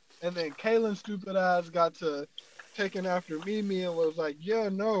together. And then Kaylin's stupid ass got to taking after Mimi and was like, yeah,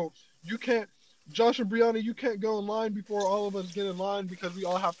 no, you can't. Josh and Brianna, you can't go in line before all of us get in line because we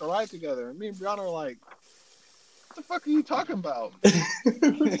all have to ride together. And me and Brianna are like, what the fuck are you talking about?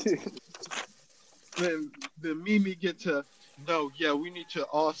 then Mimi get to, no, yeah, we need to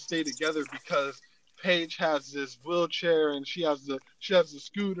all stay together because Paige has this wheelchair and she has the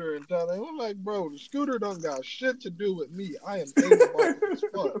scooter and that. And I'm like, bro, the scooter don't got shit to do with me. I am able-bodied as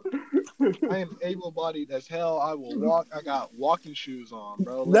fuck. I am able-bodied as hell. I will walk. I got walking shoes on,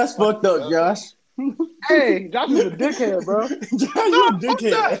 bro. That's fucked up, Josh. Hey, Josh is a dickhead, bro. Josh, you a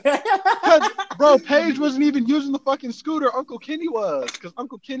dickhead. Bro, Paige wasn't even using the fucking scooter. Uncle Kenny was, because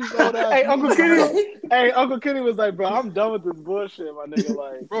Uncle Kenny's old ass. Hey, Uncle Kenny was like, bro, I'm done with this bullshit, my nigga.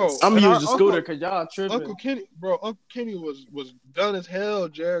 Like, bro, I'm gonna use the scooter because y'all tripping. Uncle Kenny was done as hell,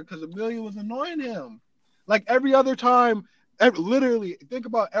 Jared, because Amelia was annoying him. Like every other time. Literally, think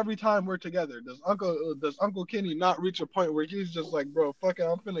about every time we're together. Does Uncle Kenny not reach a point where he's just like, bro, fuck it,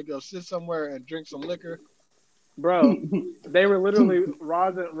 I'm finna go sit somewhere and drink some liquor? Bro, they were literally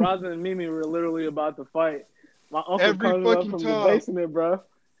Rosin and Mimi were literally about to fight. My uncle every comes up from the basement, bro.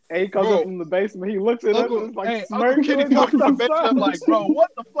 And he comes up from the basement. He looks at us and it's like Uncle Kenny comes from the basement like, bro, what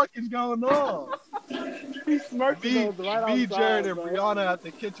the fuck is going on? He smirks at us right outside, Jared, and bro. Brianna at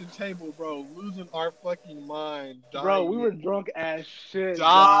the kitchen table, bro, losing our fucking mind. Dying. Bro, we were drunk as shit.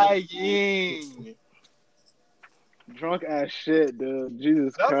 Dying. Drunk as shit, dude.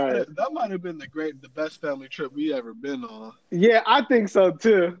 Jesus Christ. That might have been the best family trip we ever been on. Yeah, I think so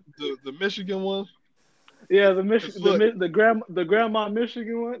too. The Michigan one. Yeah, the grandma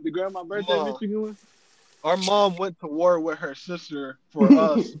Michigan one, the grandma birthday Michigan one. Our mom went to war with her sister for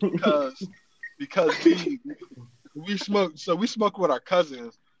us because we smoked. So we smoked with our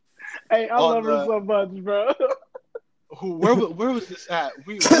cousins. Hey, I love her so much, bro. Where was this at?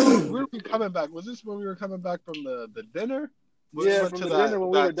 Where were we coming back? Was this when we were coming back from the dinner? When we went to dinner when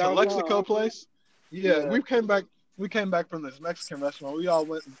we were down to Lexico place. Yeah, we came back. We came back from this Mexican restaurant. We all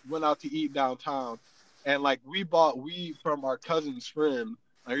went out to eat downtown, and like we bought weed from our cousin's friend.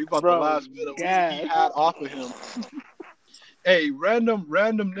 Like we bought the last bit of weed he had off of him. Hey, random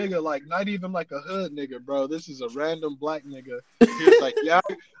nigga, like not even like a hood nigga, bro. This is a random black nigga. He was like, yeah,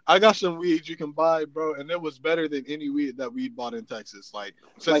 I got some weed you can buy, bro, and it was better than any weed that we bought in Texas. Like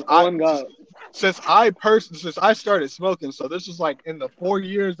since I started smoking, so this was like in the 4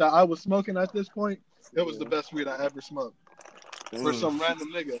 years that I was smoking at this point, it was the best weed I ever smoked. For some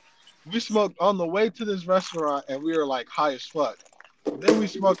random nigga. We smoked on the way to this restaurant and we were like high as fuck. Then we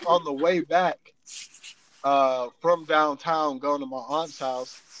smoked on the way back from downtown going to my aunt's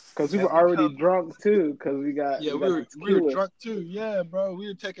house. Because we were already drunk too. Because we were drunk too. Yeah, bro. We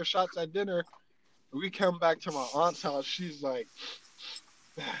were taking shots at dinner. We come back to my aunt's house. She's like,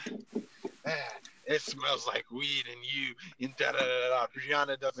 it smells like weed and you and da da da da.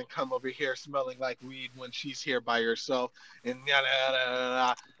 Brianna doesn't come over here smelling like weed when she's here by herself and da da da da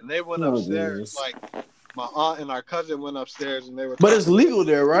da. And they went upstairs. Like my aunt and our cousin went upstairs and they were. But it's legal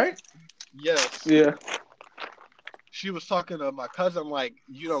there, right? Yes. Yeah. She was talking to my cousin like,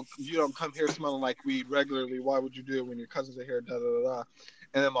 you don't come here smelling like weed regularly. Why would you do it when your cousins are here? Da da da da.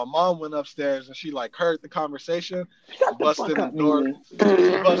 And then my mom went upstairs and she like heard the conversation, busted the door.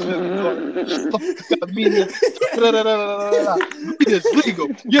 Weed is legal.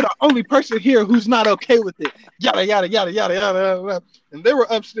 You're the only person here who's not okay with it. Yada yada yada yada yada. And they were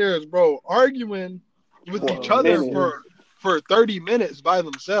upstairs, bro, arguing with each other for 30 minutes by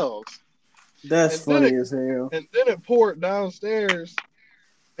themselves. That's funny as hell. And then it poured downstairs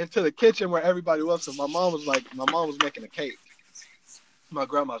into the kitchen where everybody was. So my mom was making a cake. My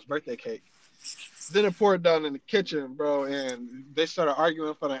grandma's birthday cake. Then it poured down in the kitchen, bro, and they started arguing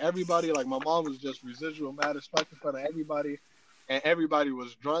in front of everybody. Like my mom was just residual mad as fuck in front of everybody. and everybody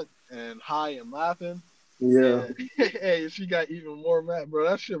was drunk and high and laughing. Yeah. And hey, she got even more mad, bro.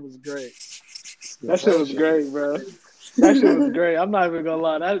 That shit was great. That shit was great, bro. That shit was great. I'm not even gonna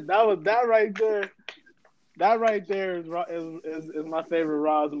lie. That right there. That right there is my favorite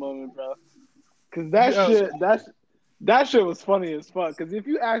Roz moment, bro. Cause that shit was funny as fuck. Cause if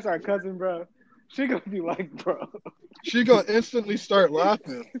you ask our cousin, bro, she gonna be like, bro. She gonna instantly start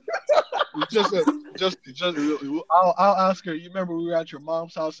laughing. Just, I'll ask her. You remember we were at your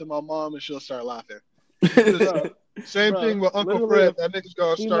mom's house and my mom, and she'll start laughing. Bro, Same bro, thing with Uncle literally Fred. That nigga's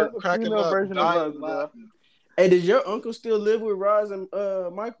gonna start cracking female up, version of dying Roz, bro. laughing. Hey, did your uncle still live with Roz and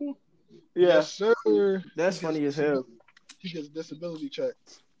Michael? Yeah. Yes, sir. That's funny as hell. He gets disability check.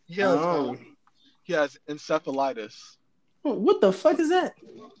 He has encephalitis. What the fuck is that?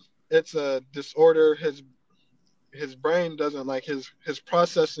 It's a disorder. His brain doesn't like his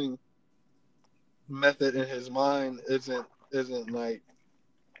processing method in his mind isn't like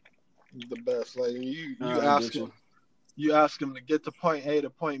the best. Like you ask him to get to point A to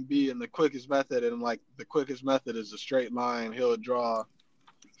point B in the quickest method, and like the quickest method is a straight line. He'll draw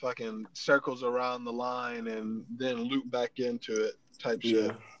fucking circles around the line and then loop back into it type shit.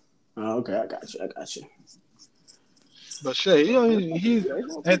 Yeah. Oh, okay, I got you. But shit, he's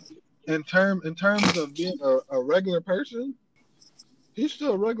in terms of being a regular person, he's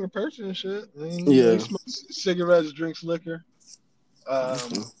still a regular person and shit. I mean, Yeah. He smokes cigarettes, drinks liquor.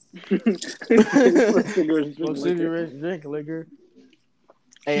 Smoke cigarettes, drink liquor.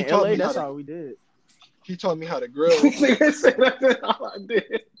 Hey, in LA, that's all we did. He taught me how to grill. That's all I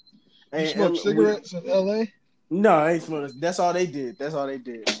did. You smoke cigarettes in LA? No, I ain't smoking. That's all they did.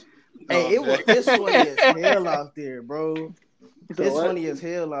 Hey, it's funny as hell out there, bro. It's funny as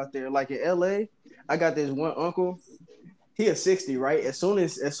hell out there. Like in LA, I got this one uncle. He is 60, right? As soon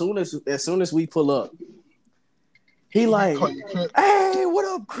as we pull up, he like, hey, what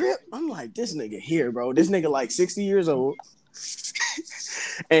up, Crip? I'm like, this nigga here, bro. This nigga like 60 years old.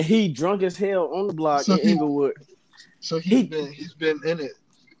 And he drunk as hell on the block in Inglewood. So he's been in it.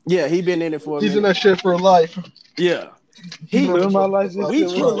 Yeah, he been in it for a minute. He's in that shit for life. Yeah. We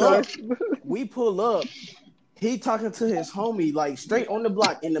pull up. He talking to his homie like straight on the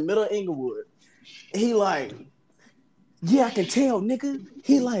block in the middle of Inglewood. He like, yeah, I can tell, nigga.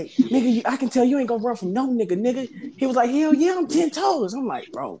 He like, nigga, I can tell you ain't gonna run from no nigga. He was like, hell yeah, I'm 10 toes. I'm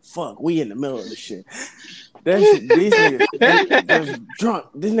like, bro, fuck, we in the middle of this shit. These niggas just drunk.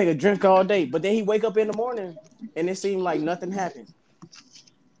 This nigga drink all day, but then he wake up in the morning and it seemed like nothing happened.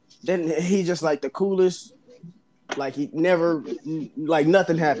 Then he just like the coolest, like he never, like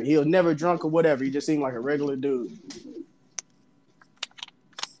nothing happened. He was never drunk or whatever. He just seemed like a regular dude.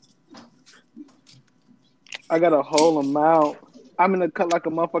 I got a whole amount. I'm in a cut like a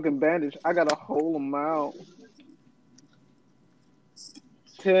motherfucking bandage. I got a whole amount.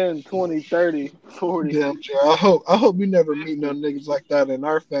 10, 20, 30, 40. Damn, Joe. I hope we never meet no niggas like that in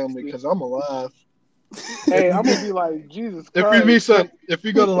our family because I'm alive. Hey, I'm gonna be like, Jesus Christ. If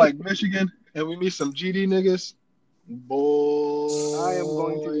we go to like Michigan and we meet some GD niggas, boy, I am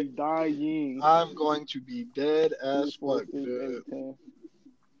going to be dying. I'm going to be dead as fuck, dude.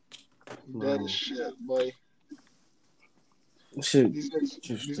 Dead as shit, boy. Shit. These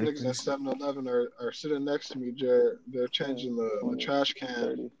niggas at 7-Eleven are sitting next to me, Jared. They're changing the trash can.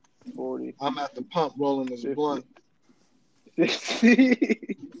 30, 40. I'm at the pump rolling this 50. blunt.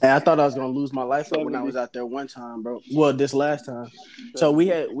 60. Hey, I thought I was gonna lose my life when I was out there one time, bro. Well, this last time. So we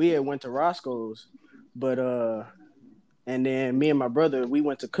had went to Roscoe's, but and then me and my brother we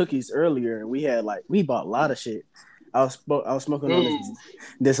went to Cookies earlier, and we bought a lot of shit. I was smoking on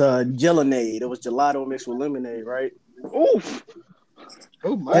this Gelinade. It was gelato mixed with lemonade, right? Oof.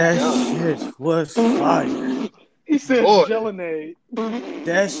 Oh my god. That shit was fire. He said Gelinade.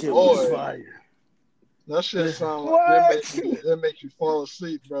 That shit was fire. That shit sound like that makes you fall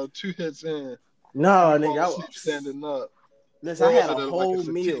asleep, bro. 2 hits in. No, nigga, I was standing up. Listen, I had a whole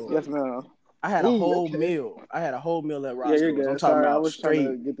meal. Yes, ma'am. I had a whole meal. I had a whole meal at Roscoe's. Yeah, you're good. I'm talking about I was trying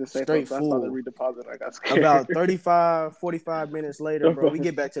to get this straight food. I saw the redeposit. I got scared. About 35, 45 minutes later, bro, we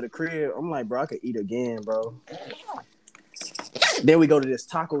get back to the crib. I'm like, bro, I could eat again, bro. Then we go to this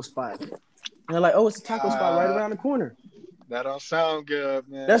taco spot. And they're like, oh, it's a taco spot right around the corner. That don't sound good,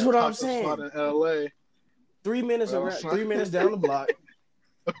 man. That's what I'm saying. Spot in LA. 3 minutes down the block.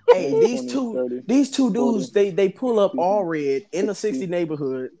 Hey, these two dudes, they pull up all red in the 60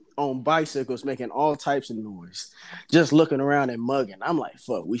 neighborhood on bicycles, making all types of noise, just looking around and mugging. I'm like,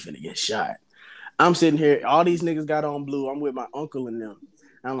 fuck, we finna get shot. I'm sitting here, all these niggas got on blue. I'm with my uncle and them.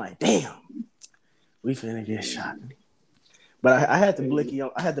 I'm like, damn, we finna get shot. But I had the blicky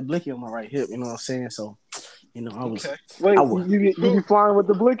on my right hip, you know what I'm saying? So You know, I was. Okay. Wait, I was. you be flying with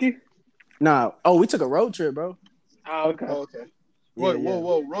the blicky? Nah. Oh, we took a road trip, bro. Oh, okay. Oh, okay. Yeah, Wait, yeah.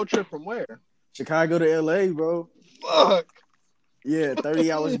 whoa. Road trip from where? Chicago to LA, bro. Fuck. Yeah,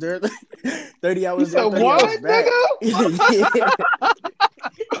 30 hours there, 30 You hours said there, 30 hours what, back. nigga? Yeah.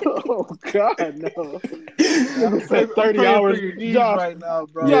 Oh God, no. I'm Nigga said I'm 30 praying for hours. your knees Josh, right now,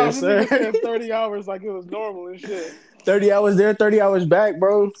 bro. Yes, Josh, this sir. nigga said 30 hours like it was normal and shit. 30 hours there, 30 hours back,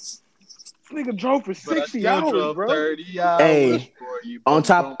 bro. This nigga drove for But I 60 still hours, drove bro. 30 hours Hey, for you. on Boom,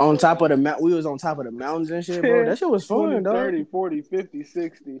 top boom, on top boom. of the mount, we was on top of the mountains and shit, bro. 10, That shit was 20, fun, dog. 30, 40, 50,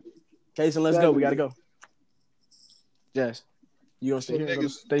 60. Kason, let's go. We gotta 70. go. Jess, you gonna stay So here and go to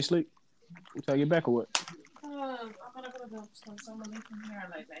niggas, stay sleep until I get back or what? I'm gonna go to someone from here at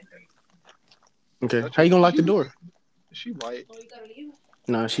like 9:30. Okay. that's How you your, gonna lock the door? she white. Oh, you gotta leave?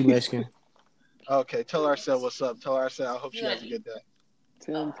 Nah, she Mexican. Okay, tell her I said what's up. Tell her I said I hope she You has gotta a leave. good day.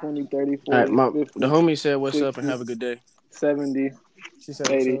 10, 20, 30, All right, 40, the 50, homie said what's up and 60, have a good day. 70, She said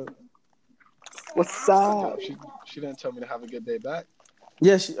what's 80. up. What's up? She didn't tell me to have a good day back.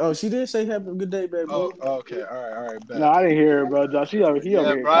 Yeah, she did say have a good day, babe, bro. Oh, okay. All right, bet. No, I didn't hear it, bro. Josh, he over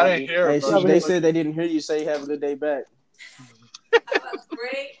Yeah, here bro, I didn't capping. hear Hey, it, bro. they She said they didn't hear you say have a good day back. Have a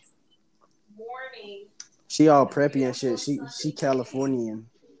great morning. She all preppy and shit. She Californian.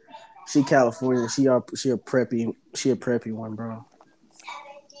 She Californian. She a preppy one, bro.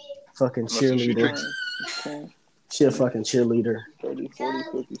 Fucking Listen, she cheerleader. drinks. 10, She a fucking cheerleader. 30, 40,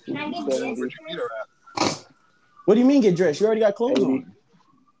 50, 60, Where'd 70, you meet her at? What do you mean get dressed? You already got clothes 80. on.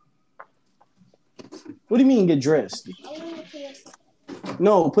 What do you mean get dressed?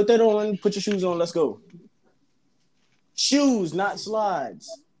 No, put that on. Put your shoes on. Let's go. Shoes, not slides.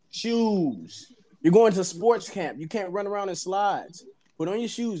 Shoes. You're going to sports camp. You can't run around in slides. Put on your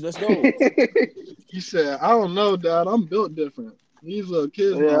shoes. Let's go. He said, I don't know, Dad. I'm built different. These little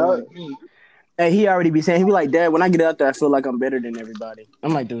kids Yeah. not like me. Hey, he already be saying, he be like, Dad, when I get out there, I feel like I'm better than everybody.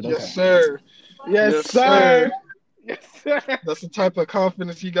 I'm like, dude, okay. Yes, sir. Yes, Yes, sir. Yes, sir. That's the type of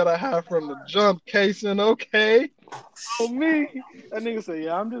confidence you gotta have from the jump, Kason. Okay. For me, that nigga say,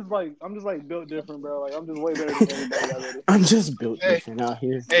 yeah, I'm just like built different, bro. Like I'm just way better than everybody already. I'm just built Hey. different out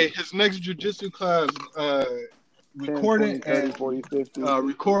here. Hey, his next jujitsu class, 10, record 20, it 30, and 40, 50,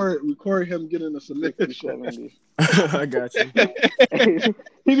 record him getting a 60, submission. 70. I got you. Hey,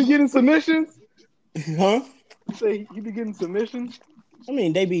 he be getting submissions? Huh? You say he be getting submissions? I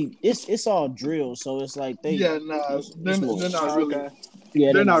mean, it's all drill, so it's like Yeah, nah, it's they're more. not Oh, really. okay.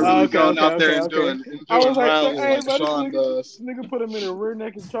 Yeah, They're not Oh, really okay, going okay, out there okay, and okay. doing I was like, rounds hey, like bro, Sean does. this nigga put him in a rear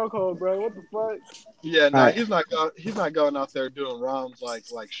naked chokehold, bro. What the fuck? Yeah, nah, Alright. he's not going out there doing rounds like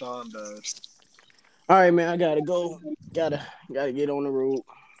Sean does. All right, man, I gotta go. Gotta get on the road.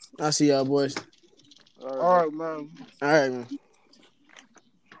 I'll see y'all boys. All right, man. All right, man.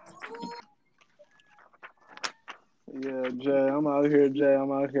 Yeah, Jay, I'm out here, Jay.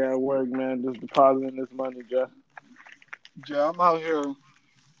 I'm out here at work, man, just depositing this money, Jay. Jay, I'm out here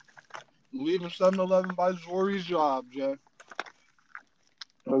leaving 7-Eleven by Zori's job, Jay.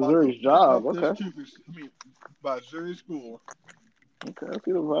 Missouri's job, okay. By Zuri's school. Okay, I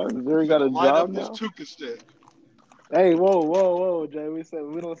see the vibe. Missouri got a Light job up this now? Tuka stick. Hey, whoa, Jay. We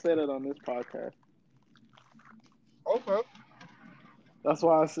don't say that on this podcast. Okay. That's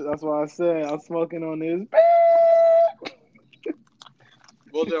why I said I'm smoking on this.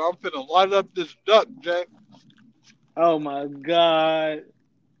 Well, then I'm finna light up this duck, Jay. Oh my God.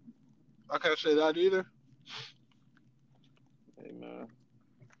 I can't say that either. Hey man,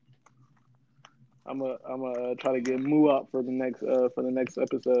 I'm try to get Moo up for the next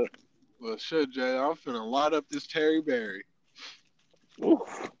episode. Well, shit, Jay. I'm finna light up this Terry Berry.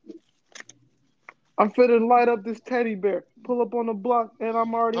 Oof. I'm finna light up this teddy bear. Pull up on the block, and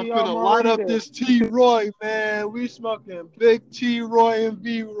I'm I'm finna light already up there. this T Roy, man. We smoking big T Roy and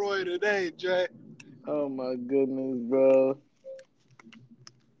V Roy today, Jay. Oh my goodness, bro.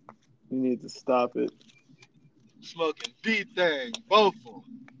 You need to stop it. Smoking D thing, both of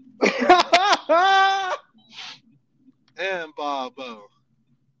them, and Bobo.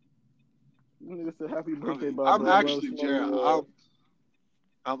 Nigga said happy birthday, Bob. I'm bro. actually, Bro, Jared.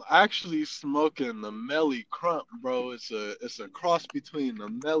 I'm actually smoking the Melly Crump, bro. It's a cross between the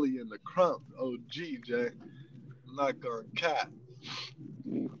Melly and the Crump. OG, Jay. I'm not gonna cap.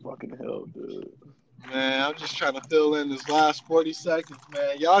 you fucking hell, dude. Man, I'm just trying to fill in this last 40 seconds,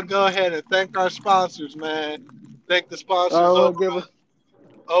 man. Y'all go ahead and thank our sponsors, man. Thank the sponsors I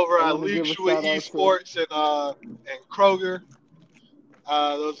over I at want to League give a Shua shout out to. Esports and Kroger.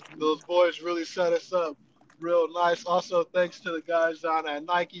 Those boys really set us up real nice. Also, thanks to the guys down at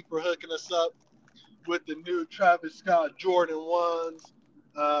Nike for hooking us up with the new Travis Scott Jordan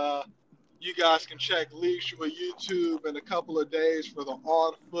 1s. You guys can check League Shua YouTube in a couple of days for the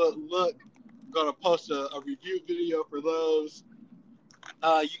on foot look. I'm gonna post a review video for those.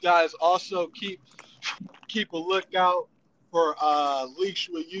 You guys also keep a lookout for League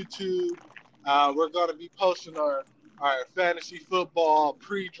Shua YouTube. We're gonna be posting our fantasy football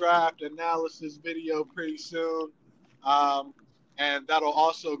pre-draft analysis video pretty soon. And that'll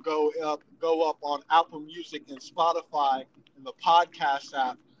also go up on Apple Music and Spotify in the podcast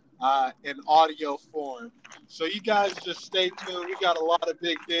app in audio form. So you guys just stay tuned. We got a lot of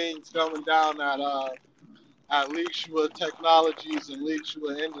big things going down at League Shua Technologies and League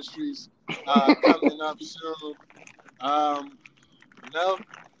Shua Industries coming up soon. You know,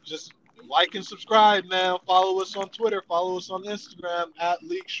 just like and subscribe, man. Follow us on Twitter. Follow us on Instagram at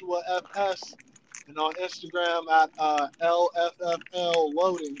League Shua FS. And on Instagram at LFFL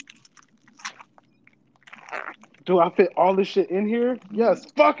Loading. Do I fit all this shit in here? Yes,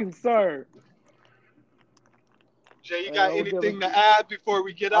 fucking sir. Jay, you got anything to add before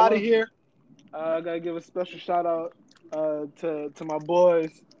we get out of here? I gotta give a special shout out to my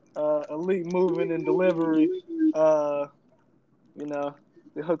boys, Elite Moving and Delivery. You know,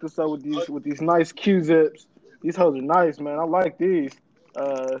 they hooked us up with these nice Q-zips. These hoes are nice, man. I like these.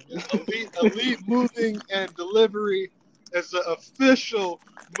 Elite Moving and Delivery is the official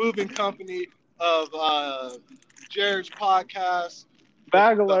moving company of Jared's podcast.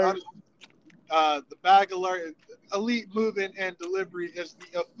 Bag Alert. The Bag Alert. Elite Moving and Delivery is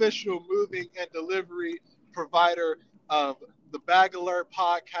the official moving and delivery provider of the Bag Alert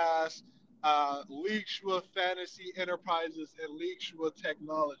podcast, League Shua Fantasy Enterprises, and League Shua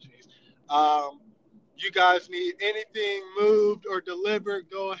Technologies. You guys need anything moved or delivered,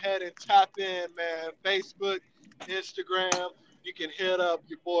 go ahead and tap in, man. Facebook, Instagram. You can hit up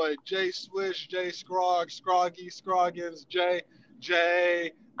your boy Jay Swish, Jay Scrog, Scroggy, Scroggins, Jay,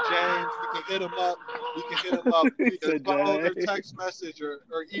 James. You can hit him up. You can hit him up via phone or text message or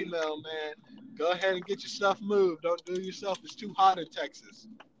email, man. Go ahead and get your stuff moved. Don't do it yourself. It's too hot in Texas.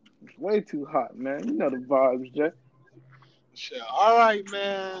 It's way too hot, man. You know the vibes, Jay. Shit. All right,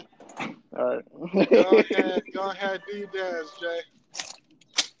 man. All right. Go ahead, do your dance, Jay.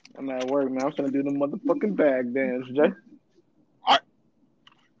 I'm at work, man. I'm finna do the motherfucking bag dance, Jay. All right.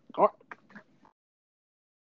 All right.